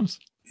systems?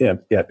 Yeah.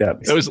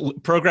 It was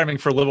programming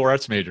for liberal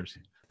arts majors.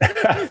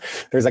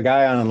 There's a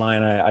guy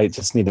online. I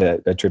just need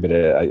to attribute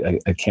it.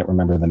 I can't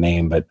remember the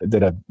name, but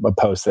did a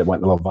post that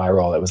went a little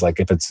viral. It was like,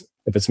 if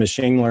it's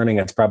machine learning,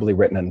 it's probably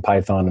written in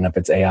Python, and if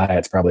it's AI,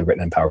 it's probably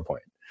written in PowerPoint.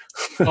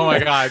 Oh my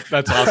God,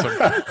 that's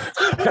awesome.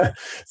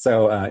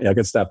 So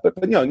good stuff. But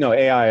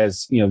AI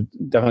is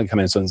definitely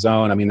coming into its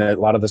own. I mean, a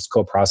lot of this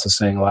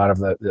co-processing, a lot of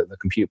the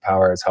compute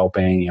power is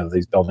helping.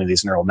 Building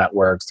these neural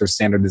networks. There's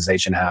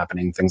standardization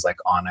happening. Things like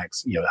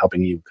Onyx,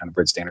 helping you kind of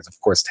bridge standards.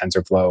 Of course,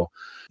 TensorFlow,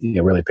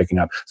 really picking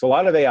up. So a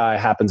lot of AI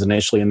happens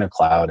initially in the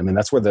cloud. I mean,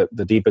 that's where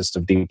the deepest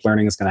of deep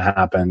learning is going to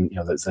happen.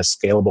 The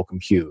scalable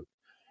compute.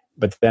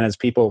 But then as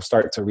people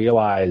start to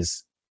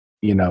realize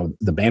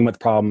the bandwidth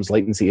problems,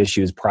 latency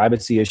issues,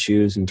 privacy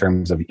issues in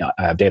terms of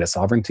data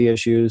sovereignty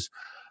issues.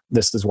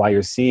 This is why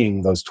you're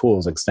seeing those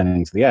tools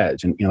extending to the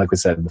edge. And like we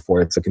said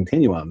before, it's a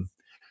continuum.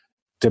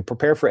 to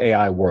prepare for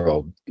AI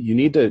world, you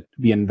need to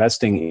be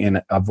investing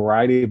in a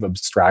variety of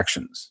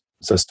abstractions.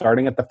 So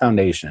starting at the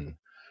foundation,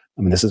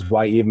 I mean, this is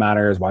why Eve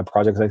matters, why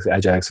projects like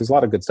EdgeX, there's a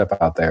lot of good stuff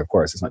out there, of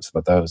course. It's not just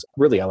about those,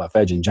 really LF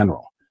Edge in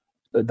general.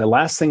 The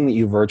last thing that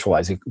you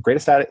virtualize, the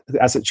greatest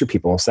asset's your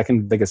people,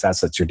 second biggest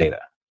asset's your data.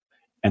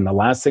 And the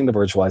last thing to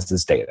virtualize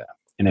is data.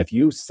 And if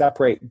you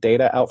separate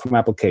data out from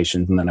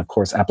applications, and then of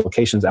course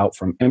applications out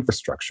from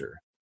infrastructure,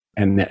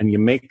 and you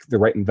make the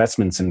right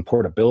investments in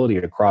portability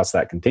across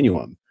that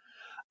continuum,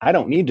 I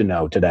don't need to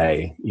know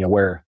today,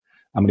 where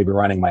I'm going to be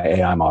running my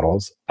AI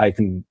models. I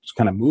can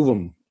kind of move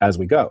them as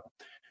we go.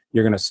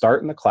 You're going to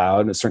start in the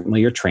cloud, and certainly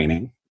your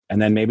training.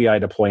 And then maybe I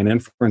deploy an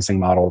inferencing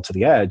model to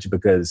the edge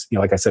because,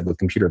 like I said, with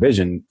computer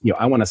vision,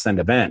 I want to send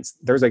events.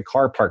 There's a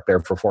car parked there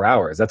for 4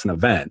 hours. That's an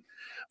event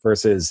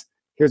versus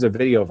here's a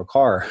video of a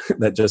car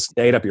that just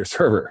ate up your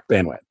server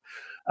bandwidth,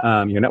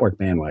 your network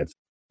bandwidth.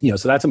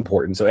 So that's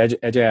important. So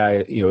Edge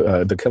AI,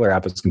 the killer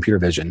app is computer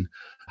vision.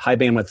 High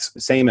bandwidth,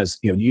 same as,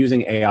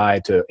 using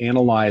AI to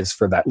analyze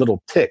for that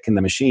little tick in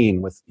the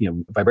machine with,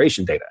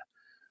 vibration data.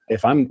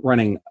 If I'm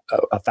running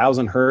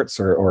 1,000 hertz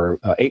or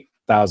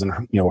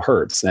 8,000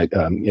 hertz, 8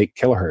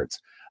 kilohertz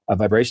of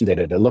vibration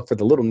data to look for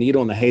the little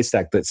needle in the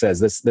haystack that says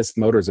this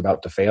motor is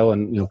about to fail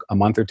in a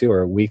month or two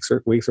or weeks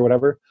or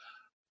whatever,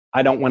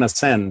 I don't want to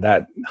send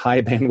that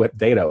high bandwidth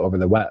data over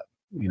the web.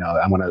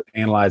 I want to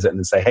analyze it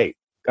and say, hey,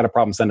 got a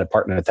problem, send a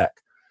partner to tech.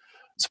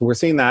 So we're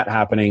seeing that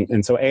happening.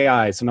 And so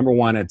AI, so number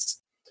one,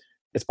 it's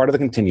part of the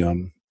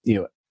continuum.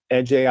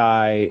 Edge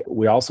AI,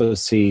 we also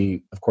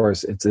see, of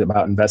course, it's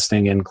about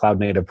investing in cloud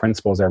native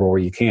principles everywhere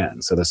you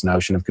can. So this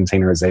notion of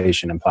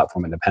containerization and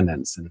platform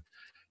independence.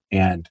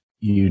 And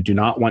you do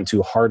not want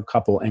to hard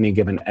couple any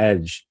given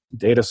edge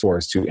data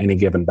source to any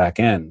given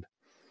backend,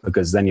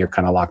 because then you're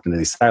kind of locked into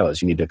these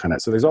silos. You need to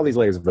so there's all these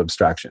layers of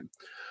abstraction.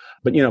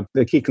 But,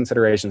 the key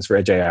considerations for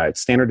Edge AI,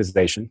 it's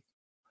standardization.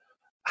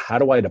 How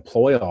do I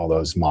deploy all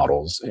those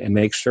models and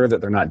make sure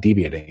that they're not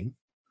deviating?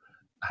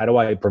 How do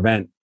I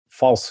prevent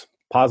false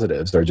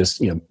positives or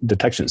just,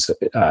 detections?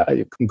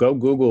 You can go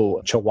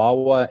Google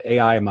Chihuahua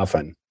AI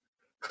muffin,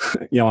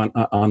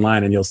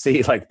 online, and you'll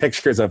see like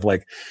pictures of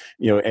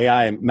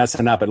AI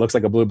messing up. It looks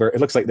like a blueberry. It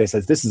looks like they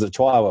said this is a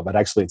Chihuahua, but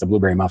actually it's a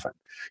blueberry muffin.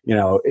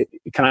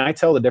 Can I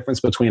tell the difference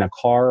between a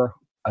car,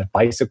 a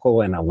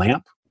bicycle, and a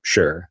lamp?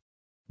 Sure.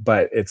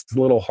 But it's a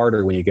little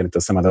harder when you get into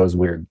some of those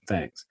weird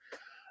things.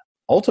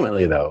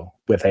 Ultimately, though,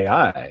 with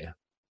AI,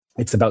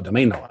 it's about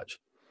domain knowledge.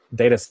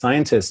 Data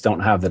scientists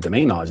don't have the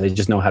domain knowledge. They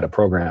just know how to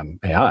program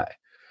AI,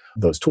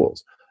 those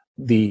tools.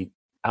 The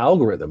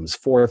algorithms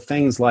for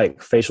things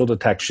like facial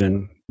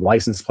detection,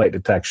 license plate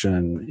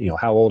detection,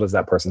 how old is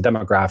that person,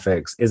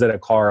 demographics, is it a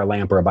car, a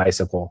lamp, or a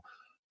bicycle?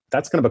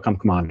 That's going to become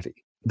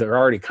commodity. They're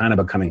already kind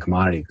of becoming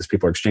commodity because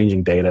people are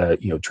exchanging data,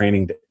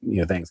 training,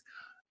 things.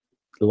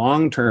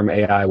 Long-term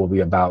AI will be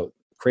about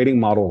creating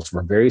models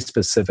for very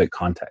specific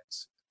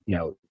contexts.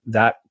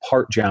 That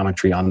part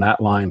geometry on that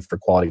line for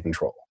quality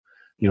control.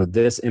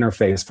 This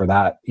interface for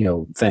that,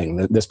 thing,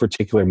 this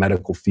particular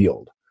medical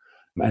field.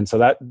 And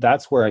so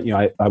that's where,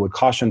 I would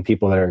caution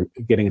people that are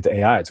getting into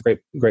AI. It's a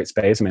great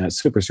space. I mean, it's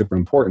super, super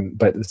important.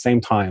 But at the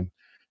same time,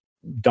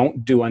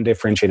 don't do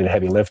undifferentiated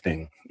heavy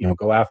lifting.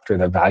 Go after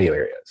the value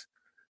areas.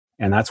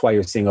 And that's why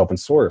you're seeing open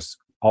source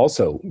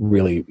also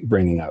really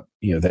bringing up,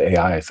 the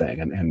AI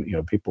thing.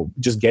 And people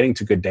just getting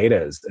to good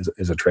data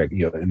is a trick,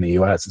 in the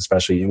US,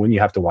 especially when you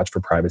have to watch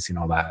for privacy and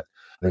all that.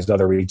 There's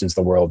other regions of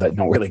the world that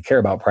don't really care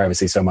about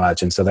privacy so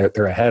much. And so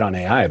they're ahead on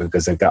AI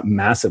because they've got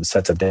massive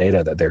sets of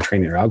data that they're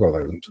training their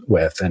algorithms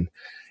with.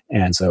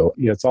 And so,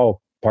 it's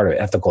all part of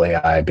ethical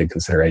AI, big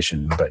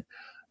consideration. But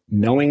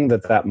knowing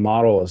that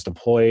model is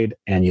deployed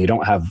and you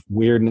don't have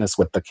weirdness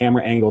with the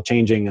camera angle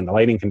changing and the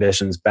lighting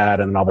conditions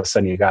bad, and then all of a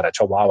sudden you got a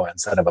Chihuahua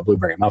instead of a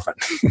blueberry muffin.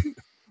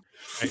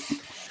 Right.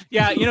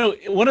 Yeah,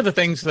 one of the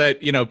things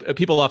that,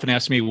 people often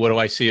ask me, what do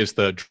I see as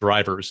the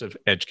drivers of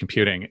edge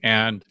computing?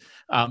 And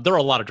there are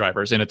a lot of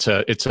drivers, and it's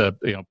a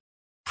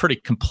pretty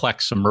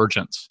complex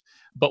emergence.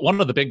 But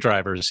one of the big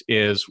drivers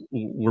is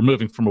we're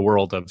moving from a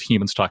world of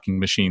humans talking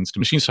machines to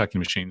machines talking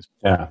machines.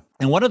 Yeah.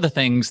 And one of the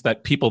things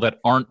that people that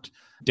aren't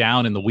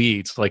down in the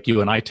weeds like you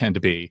and I tend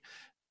to be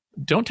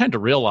don't tend to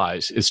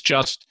realize is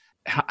just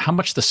how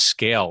much the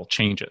scale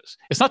changes.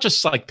 It's not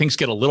just like things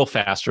get a little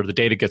faster, the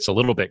data gets a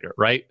little bigger,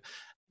 right?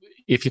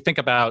 If you think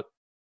about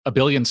a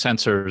billion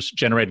sensors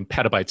generating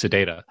petabytes of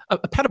data, a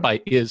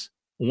petabyte is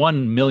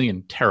 1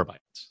 million terabytes.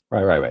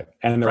 Right.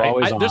 And they're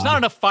always on. There's not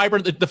enough fiber.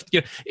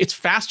 It's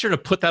faster to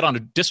put that on a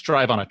disk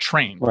drive on a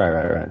train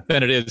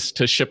than it is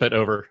to ship it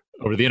over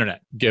the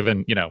internet,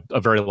 given,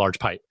 a very large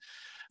pipe.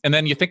 And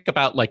then you think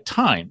about like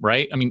time,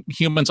 right? I mean,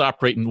 humans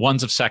operate in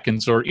ones of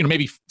seconds or,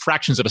 maybe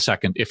fractions of a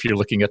second if you're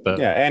looking at the...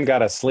 Yeah, and got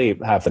to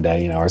sleep half the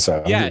day, or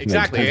so. Yeah,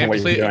 exactly.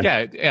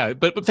 Yeah.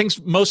 But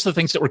most of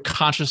the things that we're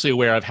consciously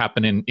aware of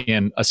happen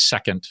in a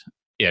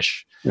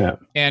second-ish. Yeah.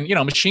 And,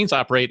 machines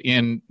operate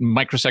in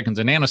microseconds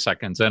and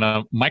nanoseconds, and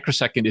a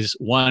microsecond is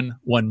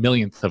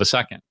 1/1,000,000th of a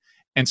second.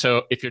 And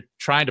so if you're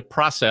trying to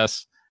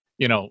process,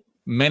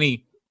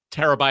 many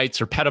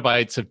terabytes or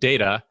petabytes of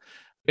data,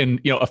 in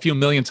a few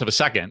millionths of a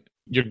second,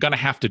 you're going to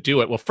have to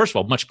do it. Well, first of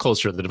all, much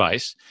closer to the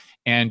device.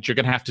 And you're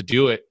going to have to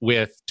do it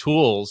with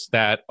tools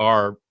that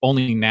are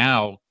only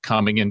now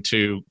coming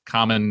into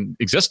common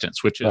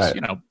existence, which is,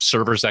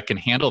 servers that can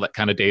handle that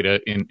kind of data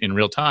in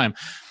real time.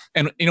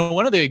 And,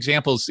 one of the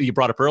examples that you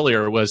brought up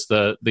earlier was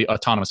the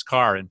autonomous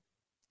car. And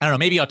I don't know,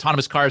 maybe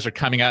autonomous cars are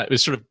coming out,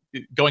 it's sort of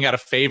going out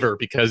of favor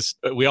because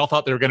we all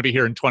thought they were going to be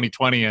here in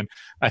 2020. And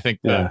I think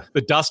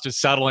the dust is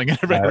settling and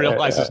everybody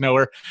realizes,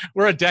 no,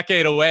 we're a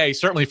decade away,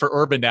 certainly for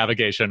urban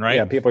navigation, right?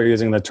 Yeah, people are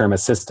using the term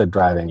assisted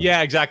driving.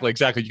 Yeah, exactly.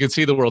 You can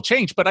see the world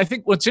change. But I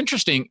think what's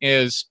interesting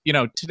is,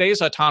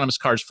 today's autonomous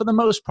cars, for the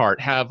most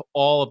part, have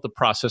all of the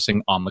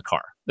processing on the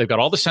car. They've got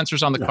all the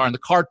sensors on the car, and the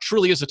car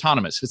truly is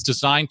autonomous. It's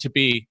designed to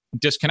be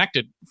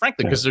disconnected,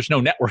 frankly, because there's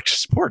no network to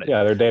support it.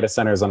 Yeah, they're data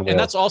centers on wheels. And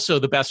that's also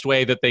the best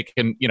way that they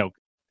can,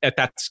 at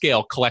that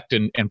scale, collect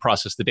and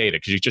process the data,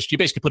 because you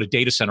basically put a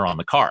data center on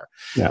the car.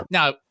 Yeah.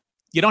 Now,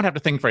 you don't have to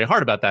think very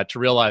hard about that to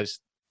realize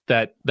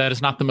that that is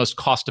not the most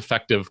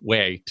cost-effective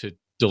way to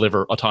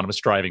deliver autonomous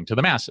driving to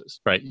the masses,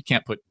 right? You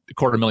can't put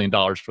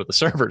 $250,000 for the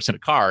servers in a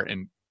car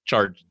and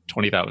charge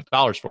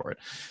 $20,000 for it.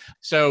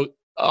 So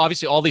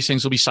obviously, all these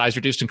things will be size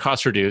reduced and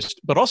cost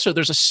reduced, but also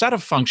there's a set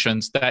of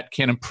functions that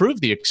can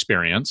improve the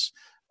experience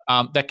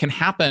that can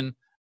happen,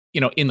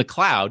 in the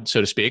cloud,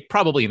 so to speak,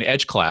 probably an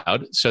edge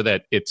cloud, so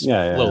that it's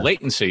low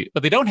latency,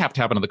 but they don't have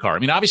to happen in the car. I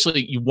mean,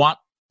 obviously, you want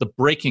the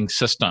braking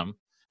system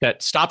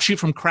that stops you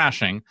from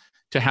crashing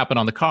to happen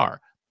on the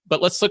car.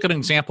 But let's look at an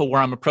example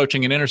where I'm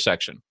approaching an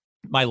intersection.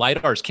 My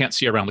LiDARs can't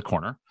see around the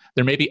corner.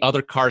 There may be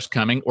other cars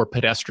coming or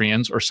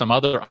pedestrians or some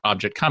other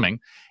object coming.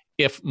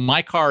 If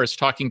my car is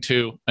talking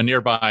to a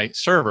nearby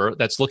server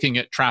that's looking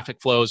at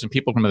traffic flows and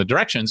people from other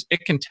directions,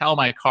 it can tell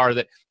my car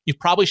that you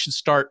probably should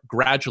start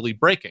gradually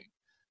braking.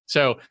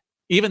 So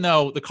even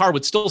though the car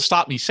would still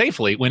stop me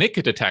safely when it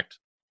could detect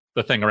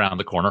the thing around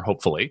the corner,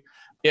 hopefully,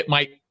 it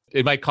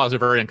might cause a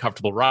very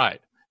uncomfortable ride.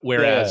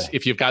 Whereas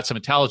if you've got some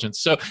intelligence.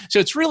 So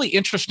it's really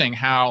interesting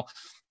how,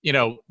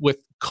 with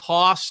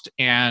cost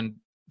and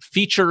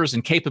features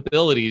and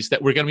capabilities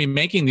that we're going to be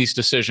making these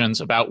decisions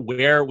about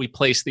where we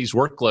place these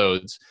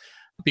workloads,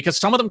 because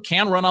some of them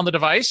can run on the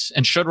device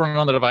and should run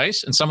on the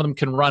device, and some of them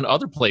can run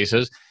other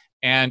places.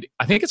 And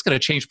I think it's going to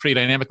change pretty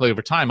dynamically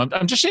over time.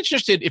 I'm just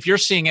interested if you're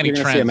seeing any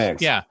trends. See a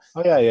mix. Yeah.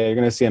 Oh yeah. You're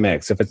going to see a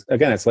mix. If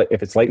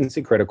it's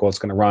latency critical, it's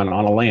going to run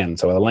on a LAN.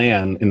 So a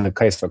LAN, in the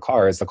case of a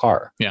car, is the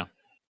car. Yeah.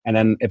 And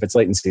then if it's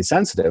latency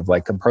sensitive,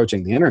 like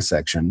approaching the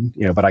intersection,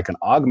 but I can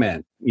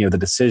augment, the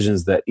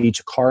decisions that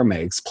each car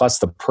makes, plus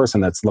the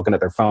person that's looking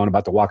at their phone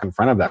about to walk in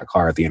front of that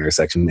car at the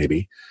intersection,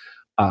 maybe.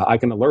 I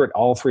can alert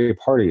all three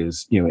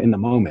parties, in the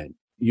moment,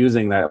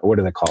 using that, what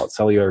do they call it?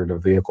 Cellular to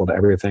vehicle to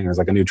everything. There's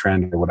like a new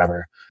trend or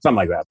whatever, something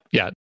like that.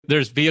 Yeah.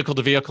 There's vehicle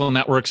to vehicle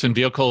networks and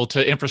vehicle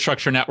to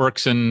infrastructure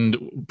networks,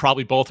 and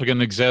probably both are going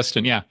to exist.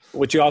 And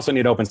which you also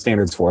need open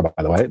standards for,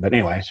 by the way. But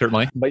anyway,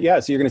 certainly. But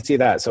so you're going to see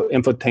that. So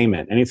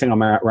infotainment, anything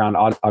around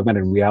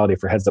augmented reality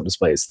for heads-up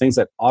displays, things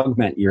that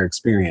augment your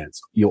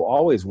experience, you'll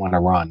always want to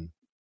run.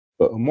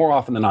 But more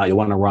often than not, you'll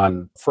want to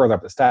run further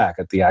up the stack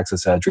at the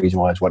access edge,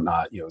 regional edge,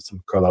 whatnot.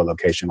 Some colo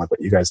location like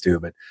what you guys do.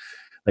 But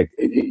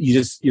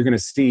you're going to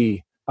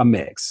see a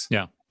mix.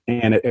 Yeah.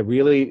 And it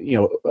really,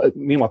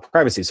 meanwhile,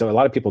 privacy. So a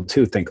lot of people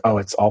too think,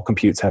 it's all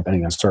computes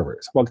happening on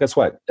servers. Well, guess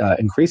what?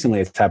 Increasingly,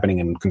 it's happening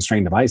in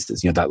constrained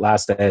devices. That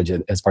last edge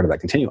as part of that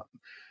continuum.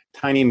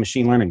 Tiny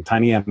machine learning,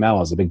 tiny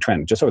ML is a big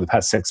trend. Just over the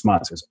past 6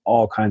 months, there's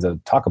all kinds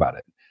of talk about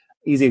it.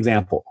 Easy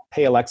example.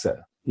 Hey,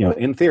 Alexa.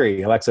 In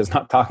theory, Alexa is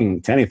not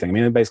talking to anything. I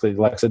mean, basically,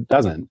 Alexa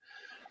doesn't.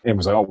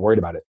 Everyone's all worried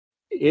about it.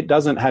 It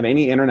doesn't have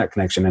any internet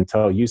connection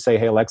until you say,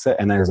 hey, Alexa,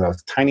 and there's a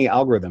tiny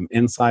algorithm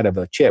inside of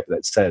a chip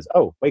that says,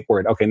 wake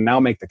word. Okay, now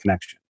make the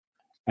connection.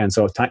 And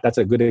so that's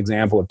a good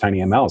example of tiny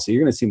ML. So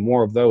you're going to see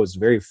more of those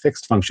very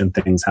fixed function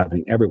things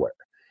happening everywhere.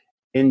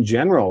 In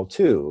general,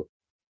 too,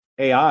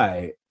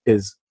 AI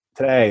is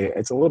today,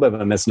 it's a little bit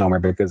of a misnomer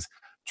because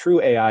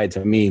true AI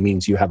to me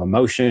means you have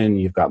emotion,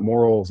 you've got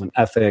morals and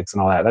ethics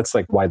and all that. That's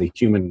like why the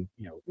human,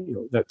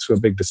 that's a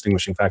big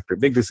distinguishing factor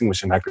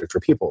for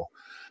people.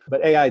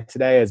 But AI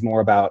today is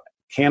more about,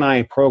 can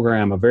I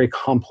program a very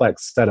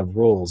complex set of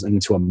rules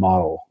into a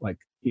model, like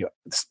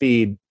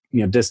speed,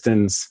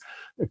 distance,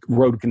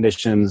 road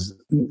conditions,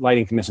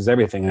 lighting conditions,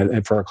 everything,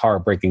 and for a car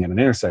braking at an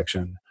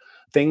intersection,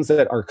 things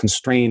that are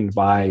constrained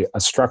by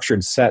a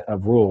structured set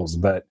of rules.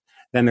 But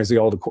then there's the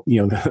old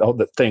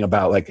thing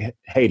about like,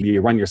 hey, do you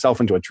run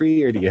yourself into a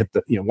tree or do you hit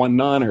the one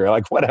none or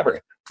like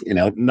whatever?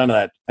 None of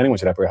that anyone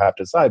should ever have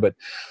to decide. But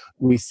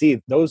we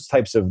see those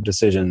types of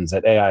decisions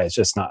that AI is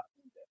just not.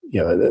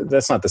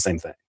 That's not the same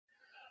thing.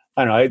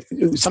 I don't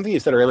know. Something you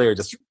said earlier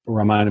just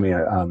reminded me.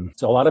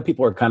 So a lot of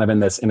people are kind of in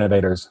this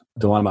innovator's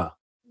dilemma,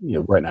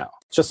 right now.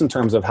 Just in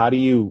terms of how do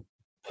you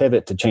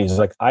pivot to change?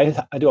 Like I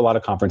do a lot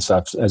of conference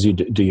stuff, as you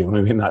do. You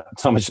maybe not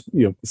so much.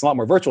 It's a lot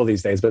more virtual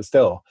these days, but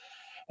still.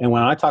 And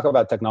when I talk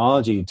about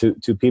technology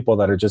to people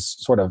that are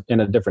just sort of in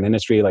a different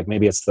industry, like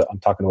maybe I'm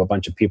talking to a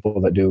bunch of people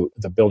that do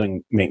the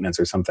building maintenance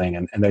or something,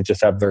 and they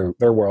just have their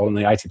world, and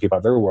the IT people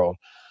have their world.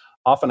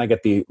 often I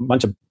get the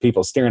bunch of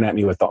people staring at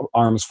me with the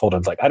arms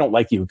folded, like, I don't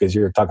like you because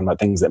you're talking about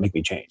things that make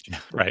me change.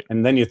 Right.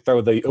 And then you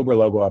throw the Uber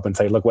logo up and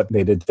say, look what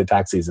they did to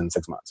taxis in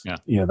 6 months.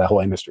 Yeah. The whole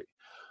industry.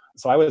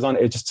 So I was on,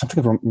 it just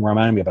something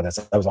reminded me about this.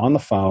 I was on the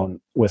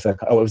phone with it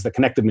was the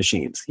connected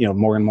machines,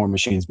 more and more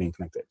machines being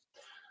connected.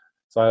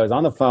 So I was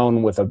on the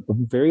phone with a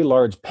very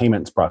large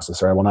payments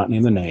processor. I will not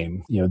name the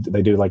name.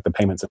 They do like the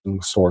payments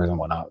in stores and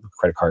whatnot,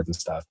 credit cards and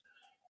stuff.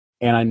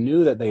 And I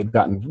knew that they'd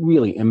gotten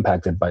really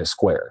impacted by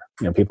Square,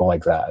 people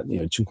like that,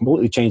 to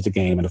completely change the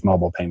game into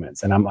mobile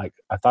payments. And I'm like,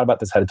 I thought about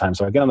this ahead of time.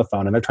 So I get on the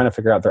phone and they're trying to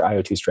figure out their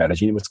IoT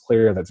strategy. It was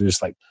clear that they're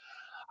just like,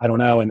 I don't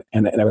know. And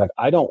they were like,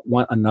 I don't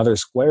want another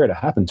Square to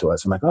happen to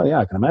us. I'm like, oh yeah,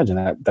 I can imagine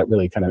that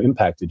really kind of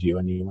impacted you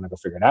and you want to go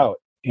figure it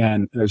out.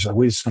 And there's like,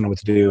 we just don't know what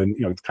to do. And,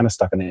 it's kind of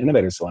stuck in the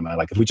innovator's dilemma.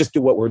 Like if we just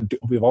do what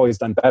we've always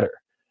done better.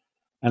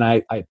 And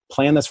I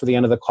planned this for the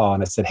end of the call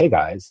and I said, hey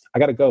guys, I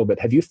got to go, but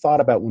have you thought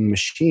about when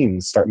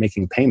machines start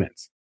making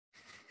payments?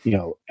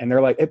 And they're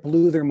like, it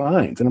blew their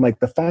minds. And I'm like,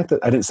 the fact that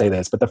I didn't say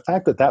this, but the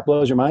fact that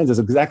blows your minds is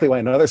exactly why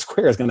another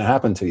Square is going to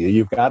happen to you.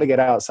 You've got to get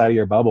outside of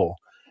your bubble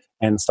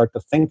and start to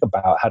think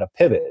about how to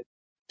pivot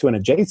to an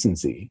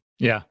adjacency.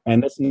 Yeah.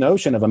 And this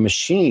notion of a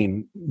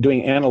machine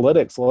doing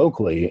analytics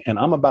locally, and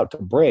I'm about to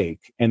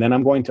break, and then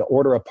I'm going to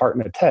order a part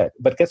in a tech.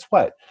 But guess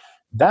what?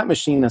 That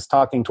machine is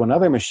talking to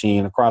another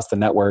machine across the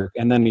network,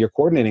 and then you're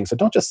coordinating. So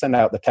don't just send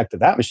out the tech to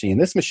that machine.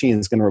 This machine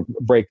is going to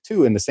break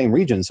too in the same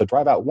region. So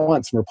drive out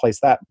once and replace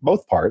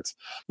both parts.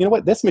 You know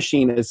what? This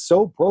machine is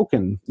so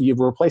broken. You've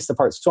replaced the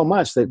parts so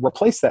much that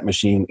replace that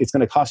machine, it's going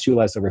to cost you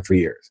less over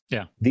 3 years.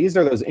 Yeah. These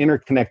are those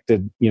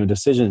interconnected,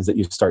 decisions that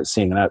you start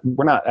seeing. And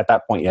we're not at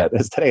that point yet.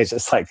 Today it's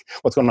just like,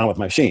 what's going on with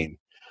my machine?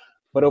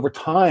 But over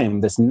time,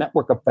 this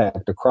network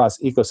effect across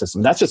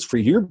ecosystems, that's just for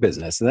your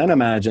business. And then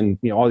imagine,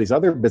 all these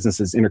other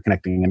businesses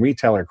interconnecting and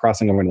retailer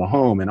crossing over into the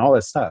home and all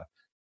this stuff.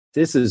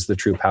 This is the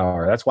true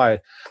power. That's why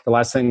the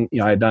last thing,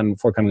 I had done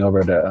before coming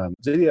over to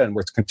ZEDEDA, and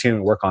we're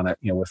continuing to work on it,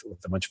 with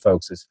a bunch of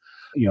folks, is,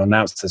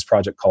 announced this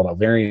project called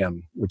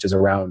Alvarium, which is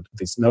around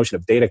this notion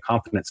of data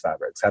confidence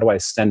fabrics. How do I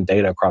send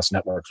data across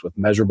networks with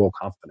measurable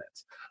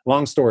confidence?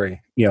 Long story,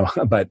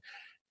 but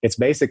it's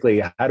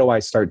basically, how do I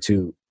start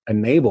to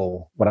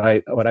enable what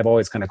I've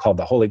always kind of called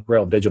the holy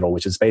grail of digital,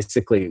 which is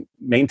basically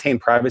maintain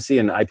privacy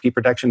and IP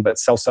protection, but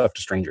sell stuff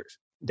to strangers,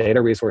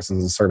 data, resources,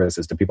 and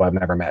services to people I've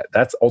never met.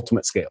 That's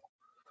ultimate scale.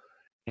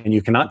 And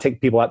you cannot take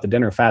people out to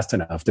dinner fast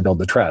enough to build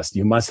the trust.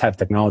 You must have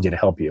technology to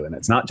help you. And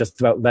it's not just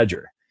about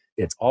ledger.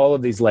 It's all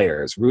of these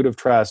layers: root of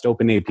trust,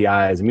 open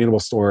APIs, immutable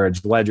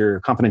storage, ledger,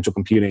 confidential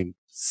computing,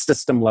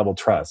 system level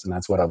trust. And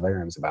that's what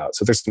Alvarium is about.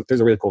 So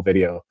there's a really cool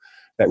video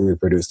that we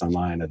produced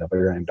online at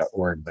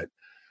alvarium.org, but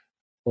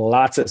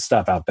lots of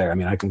stuff out there. I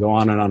mean, I can go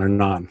on and on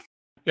and on.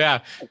 Yeah.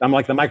 I'm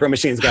like the micro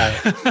machines guy.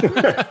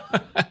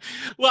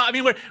 Well, I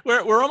mean,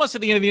 we're almost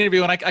at the end of the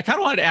interview, and I kind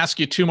of wanted to ask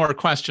you two more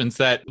questions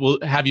that will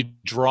have you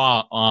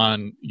draw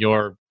on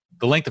the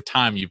length of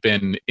time you've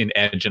been in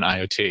Edge and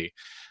IoT.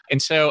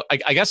 And so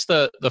I guess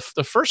the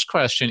first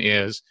question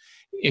is,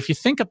 if you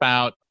think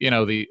about,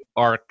 the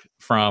arc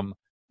from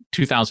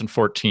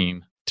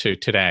 2014 to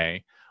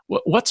today,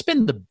 what's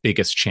been the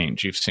biggest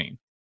change you've seen?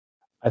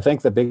 I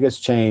think the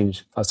biggest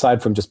change,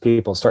 aside from just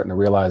people starting to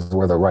realize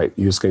where the right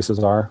use cases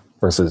are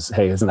versus,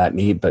 hey, isn't that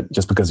neat? But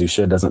just because you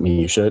should doesn't mean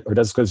you should, or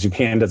just because you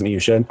can doesn't mean you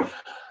should.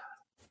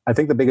 I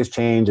think the biggest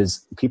change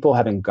is people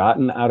having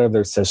gotten out of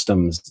their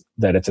systems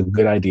that it's a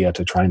good idea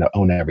to trying to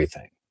own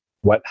everything.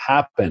 What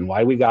happened,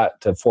 why we got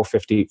to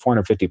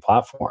 450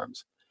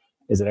 platforms,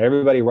 is that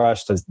everybody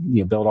rushed to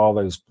build all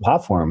those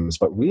platforms.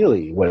 But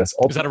really, what it's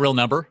is that a real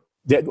number?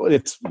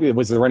 It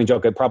was the running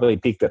joke. It probably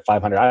peaked at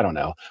 500. I don't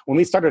know. When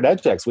we started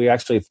EdgeX, we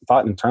actually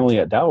thought internally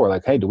at Dell, we're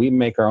like, hey, do we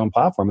make our own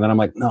platform? And then I'm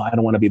like, no, I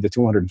don't want to be the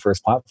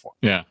 201st platform.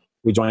 Yeah.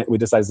 We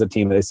decided as a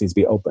team that this needs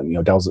to be open.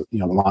 Dell's a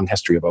long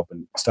history of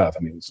open stuff.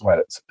 I mean, it's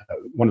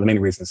one of the main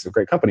reasons it's a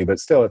great company, but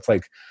still, it's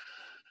like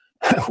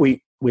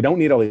we don't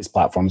need all these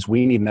platforms.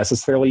 We need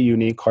necessarily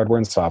unique hardware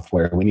and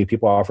software. We need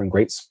people offering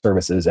great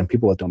services and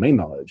people with domain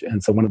knowledge.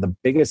 And so one of the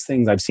biggest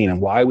things I've seen, and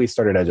why we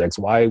started EdgeX,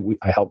 why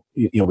I helped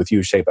with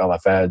you shape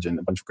LF Edge and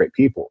a bunch of great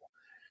people,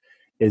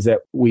 is that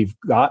we've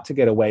got to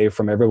get away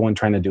from everyone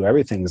trying to do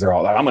everything. Because they're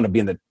all like, I'm going to be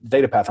in the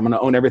data path. I'm going to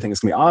own everything.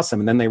 It's going to be awesome.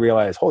 And then they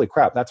realize, holy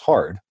crap, that's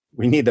hard.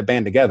 We need to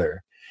band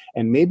together.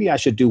 And maybe I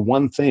should do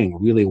one thing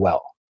really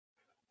well.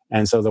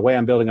 And so the way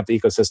I'm building up the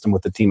ecosystem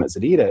with the team at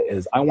ZEDEDA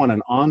is I want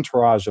an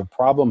entourage of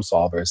problem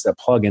solvers that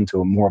plug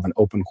into more of an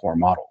open core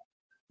model.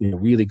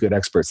 Really good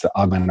experts that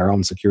augment our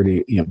own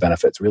security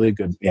benefits, really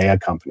good AI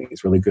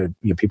companies, really good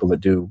people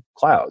that do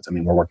clouds. I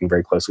mean, we're working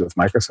very closely with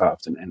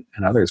Microsoft and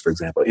others, for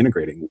example,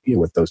 integrating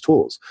with those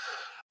tools.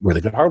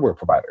 Really good hardware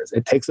providers.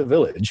 It takes a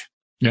village.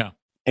 Yeah.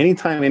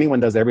 Anytime anyone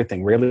does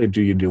everything, rarely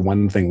do you do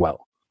one thing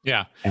well.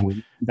 Yeah.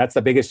 And that's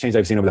the biggest change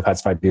I've seen over the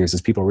past 5 years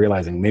is people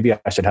realizing maybe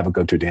I should have a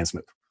go-to dance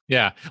move.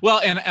 Yeah. Well,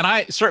 and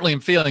I certainly am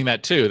feeling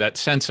that too, that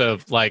sense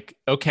of like,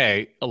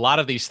 okay, a lot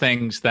of these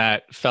things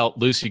that felt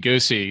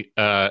loosey-goosey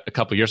a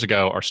couple of years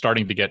ago are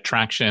starting to get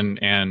traction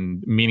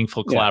and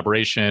meaningful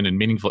collaboration and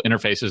meaningful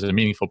interfaces and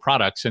meaningful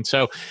products. And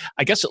so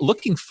I guess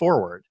looking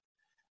forward,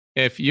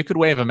 if you could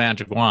wave a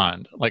magic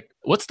wand, like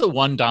what's the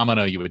one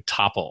domino you would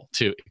topple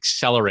to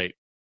accelerate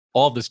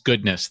all this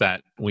goodness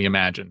that we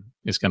imagine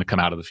is going to come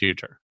out of the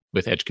future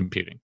with edge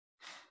computing?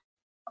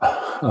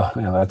 Oh,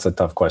 yeah, that's a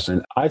tough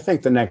question. I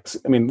think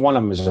one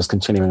of them is just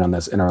continuing on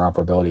this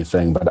interoperability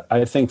thing, but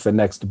I think the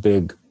next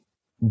big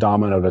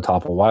domino to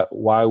topple,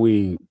 why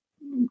we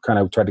kind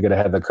of tried to get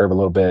ahead of the curve a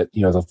little bit,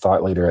 as a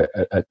thought leader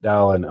at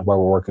Dell and while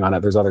we're working on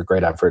it, there's other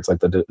great efforts like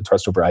the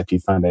Trust Over IP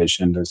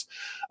Foundation. There's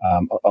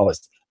all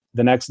this.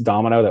 The next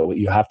domino that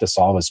you have to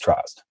solve is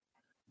trust.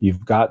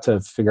 You've got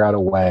to figure out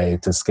a way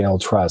to scale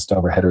trust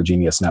over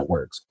heterogeneous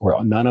networks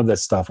where none of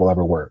this stuff will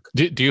ever work.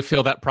 Do you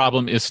feel that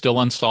problem is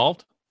still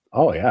unsolved?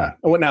 Oh yeah.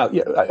 Well, now,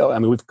 I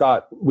mean, we've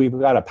got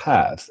a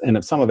path,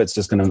 and some of it's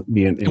just going to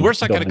be. Where's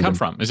that going to come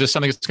from? Is this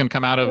something that's going to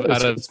come out of?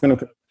 It's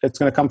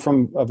going to come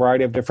from a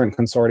variety of different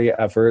consortia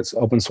efforts,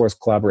 open source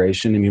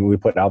collaboration. I mean, we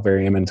put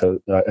Alvarium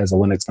into as a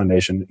Linux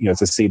foundation.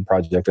 It's a seed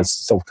project. It's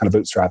still kind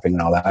of bootstrapping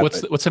and all that.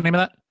 What's the name of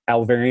that?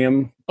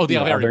 Alvarium. Oh, the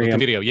Alvarium with the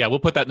video. Yeah, we'll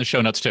put that in the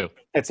show notes too.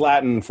 It's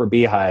Latin for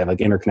beehive,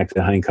 like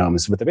interconnected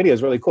honeycombs. But the video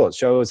is really cool. It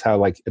shows how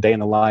like a day in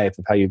the life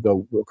of how you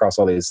go across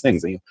all these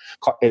things. It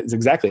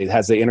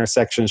has the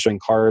intersection showing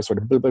cars sort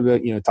of blah, blah, blah,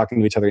 talking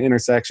to each other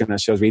intersection.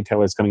 It shows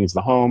retailers coming into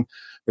the home.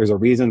 There's a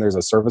reason there's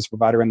a service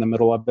provider in the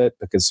middle of it,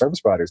 because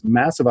service providers,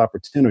 massive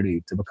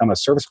opportunity to become a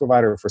service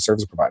provider for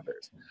service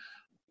providers.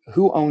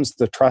 Who owns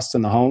the trust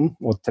in the home?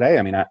 Well, today,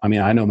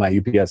 I know my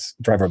UPS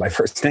driver by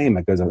first name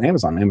that goes to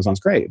Amazon. Amazon's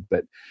great,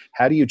 but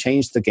how do you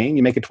change the game?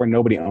 You make it to where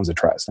nobody owns a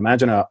trust.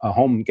 Imagine a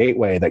home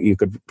gateway that you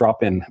could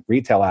drop in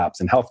retail apps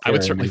and healthcare. I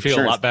would certainly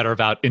feel a lot better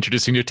about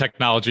introducing new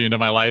technology into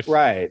my life.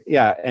 Right.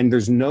 Yeah. And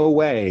there's no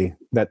way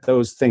that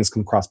those things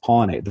can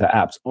cross-pollinate the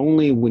apps.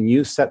 Only when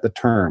you set the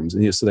terms,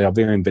 and so the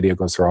Alvarium video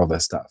goes through all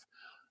this stuff.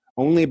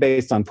 Only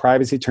based on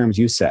privacy terms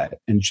you set.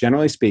 And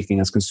generally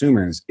speaking, as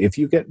consumers, if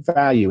you get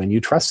value and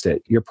you trust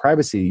it, your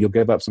privacy, you'll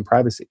give up some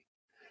privacy.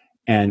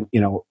 And,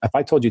 if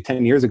I told you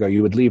 10 years ago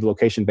you would leave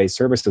location-based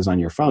services on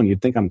your phone,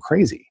 you'd think I'm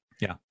crazy.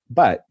 Yeah.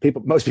 But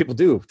most people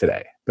do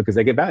today because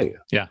they get value.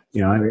 Yeah.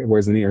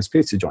 Where's the nearest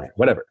pizza joint?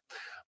 Whatever.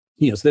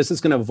 So this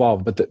is going to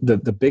evolve. But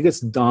the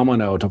biggest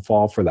domino to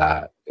fall for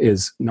that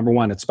is, number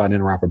one, it's about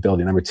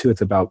interoperability. Number two,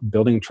 it's about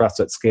building trust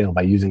at scale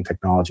by using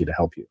technology to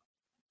help you.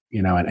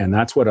 And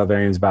that's what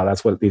Alvarium is about.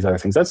 That's what these other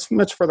things. That's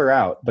much further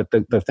out. But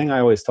the thing I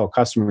always tell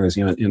customers,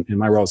 in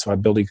my role, so I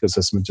build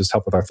ecosystem and just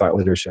help with our thought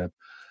leadership.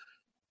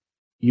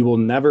 You will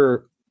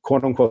never,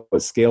 quote unquote,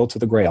 scale to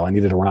the grail. I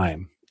needed a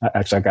rhyme.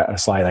 Actually, I got a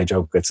slide. I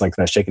joke. It's like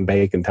the shake and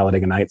bake and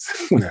Talladega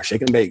Nights. When they're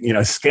shake and bake,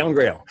 scale and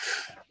grail.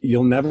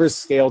 You'll never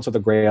scale to the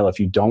grail if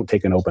you don't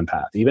take an open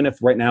path. Even if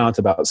right now it's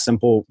about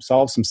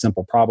solve some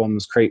simple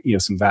problems, create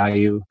some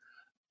value.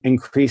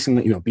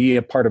 Increasingly, be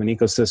a part of an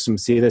ecosystem,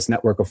 see this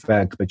network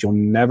effect, but you'll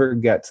never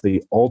get to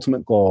the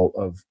ultimate goal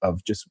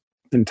of just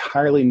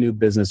entirely new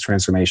business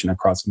transformation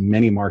across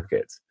many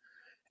markets.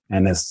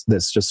 And this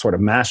just sort of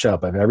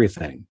mashup of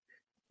everything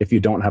if you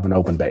don't have an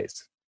open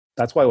base.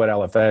 That's why what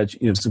LF Edge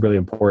is really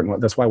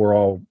important. That's why we're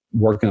all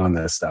working on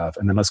this stuff.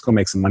 And then let's go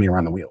make some money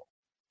around the wheel.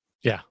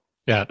 Yeah.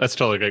 Yeah, that's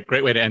totally great.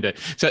 Great way to end it.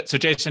 So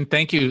Jason,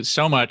 thank you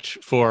so much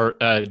for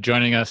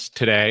joining us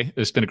today.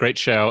 It's been a great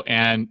show.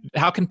 And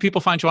how can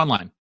people find you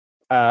online?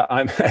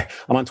 I'm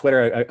on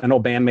Twitter. An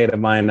old bandmate of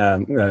mine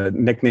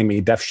nicknamed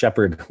me Def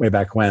Shepherd way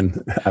back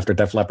when, after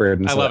Def Leppard.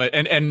 And I love it.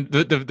 And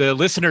the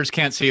listeners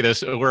can't see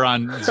this. We're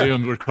on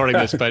Zoom recording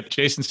this, but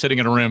Jason's sitting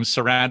in a room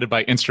surrounded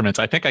by instruments.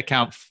 I think I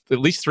count at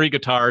least 3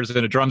 guitars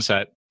and a drum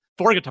set.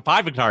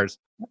 5 guitars.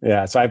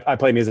 Yeah, so I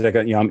play music.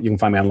 You can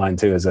find me online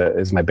too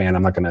as my band.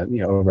 I'm not going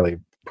to overly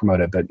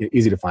promote it, but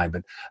easy to find.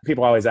 But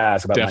people always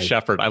ask about Def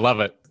Shepherd. I love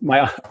it.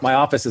 My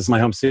office is my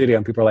home studio,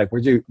 and people are like,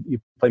 "Where'd you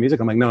play music?"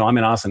 I'm like, "No, I'm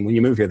in Austin. When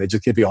you move here, they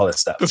just give you all this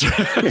stuff." That's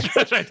right.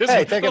 That's right.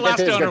 Hey, take the last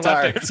owner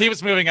left it. He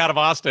was moving out of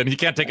Austin. He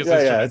can't take his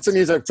instruments. Yeah, it's a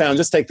music town.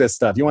 Just take this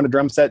stuff. You want a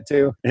drum set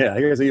too? Yeah,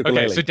 here's a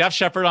ukulele. Okay, so Def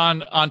Shepherd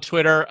on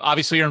Twitter.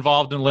 Obviously, you're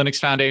involved in Linux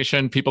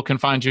Foundation. People can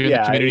find you in the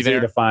community there. Yeah,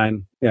 easy to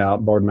find. Yeah,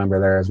 board member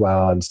there as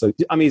well. And so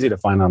I'm easy to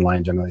find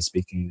online, generally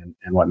speaking,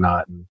 and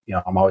whatnot. And,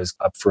 I'm always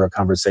up for a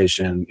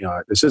conversation.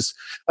 It's just,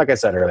 like I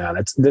said earlier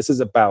on, this is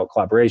about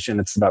collaboration.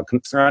 It's about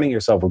surrounding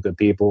yourself with good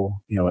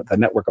people, the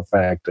network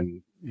effect,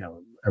 and,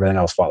 everything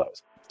else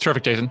follows.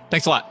 Terrific, Jason.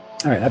 Thanks a lot.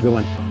 All right, have a good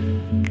one.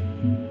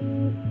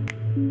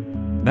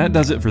 That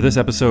does it for this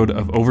episode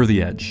of Over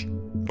the Edge.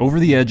 Over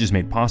the Edge is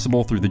made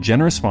possible through the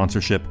generous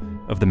sponsorship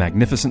of the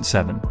Magnificent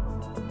Seven: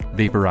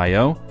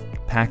 Vapor.io,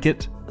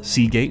 Packet,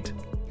 Seagate,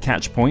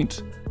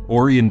 Catchpoint,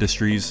 Ori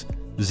Industries,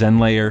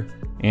 ZenLayer,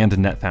 and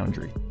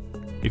NetFoundry.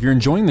 If you're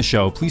enjoying the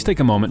show, please take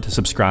a moment to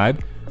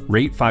subscribe,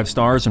 rate 5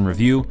 stars and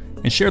review,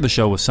 and share the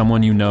show with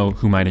someone you know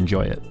who might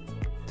enjoy it.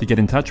 To get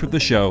in touch with the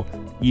show,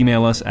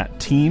 email us at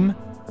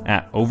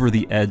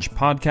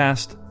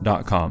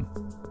team@overtheedgepodcast.com.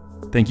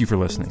 Thank you for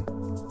listening.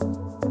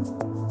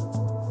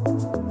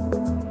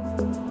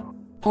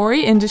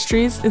 Ori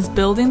Industries is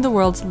building the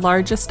world's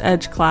largest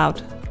edge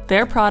cloud.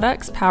 Their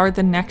products power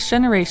the next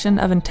generation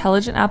of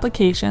intelligent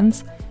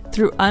applications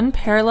through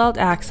unparalleled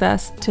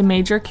access to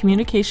major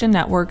communication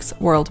networks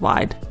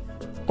worldwide.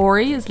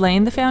 Ori is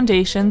laying the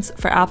foundations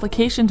for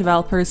application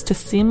developers to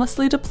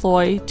seamlessly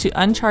deploy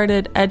to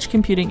uncharted edge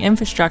computing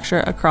infrastructure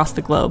across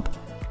the globe.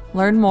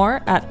 Learn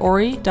more at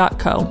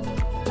ori.co.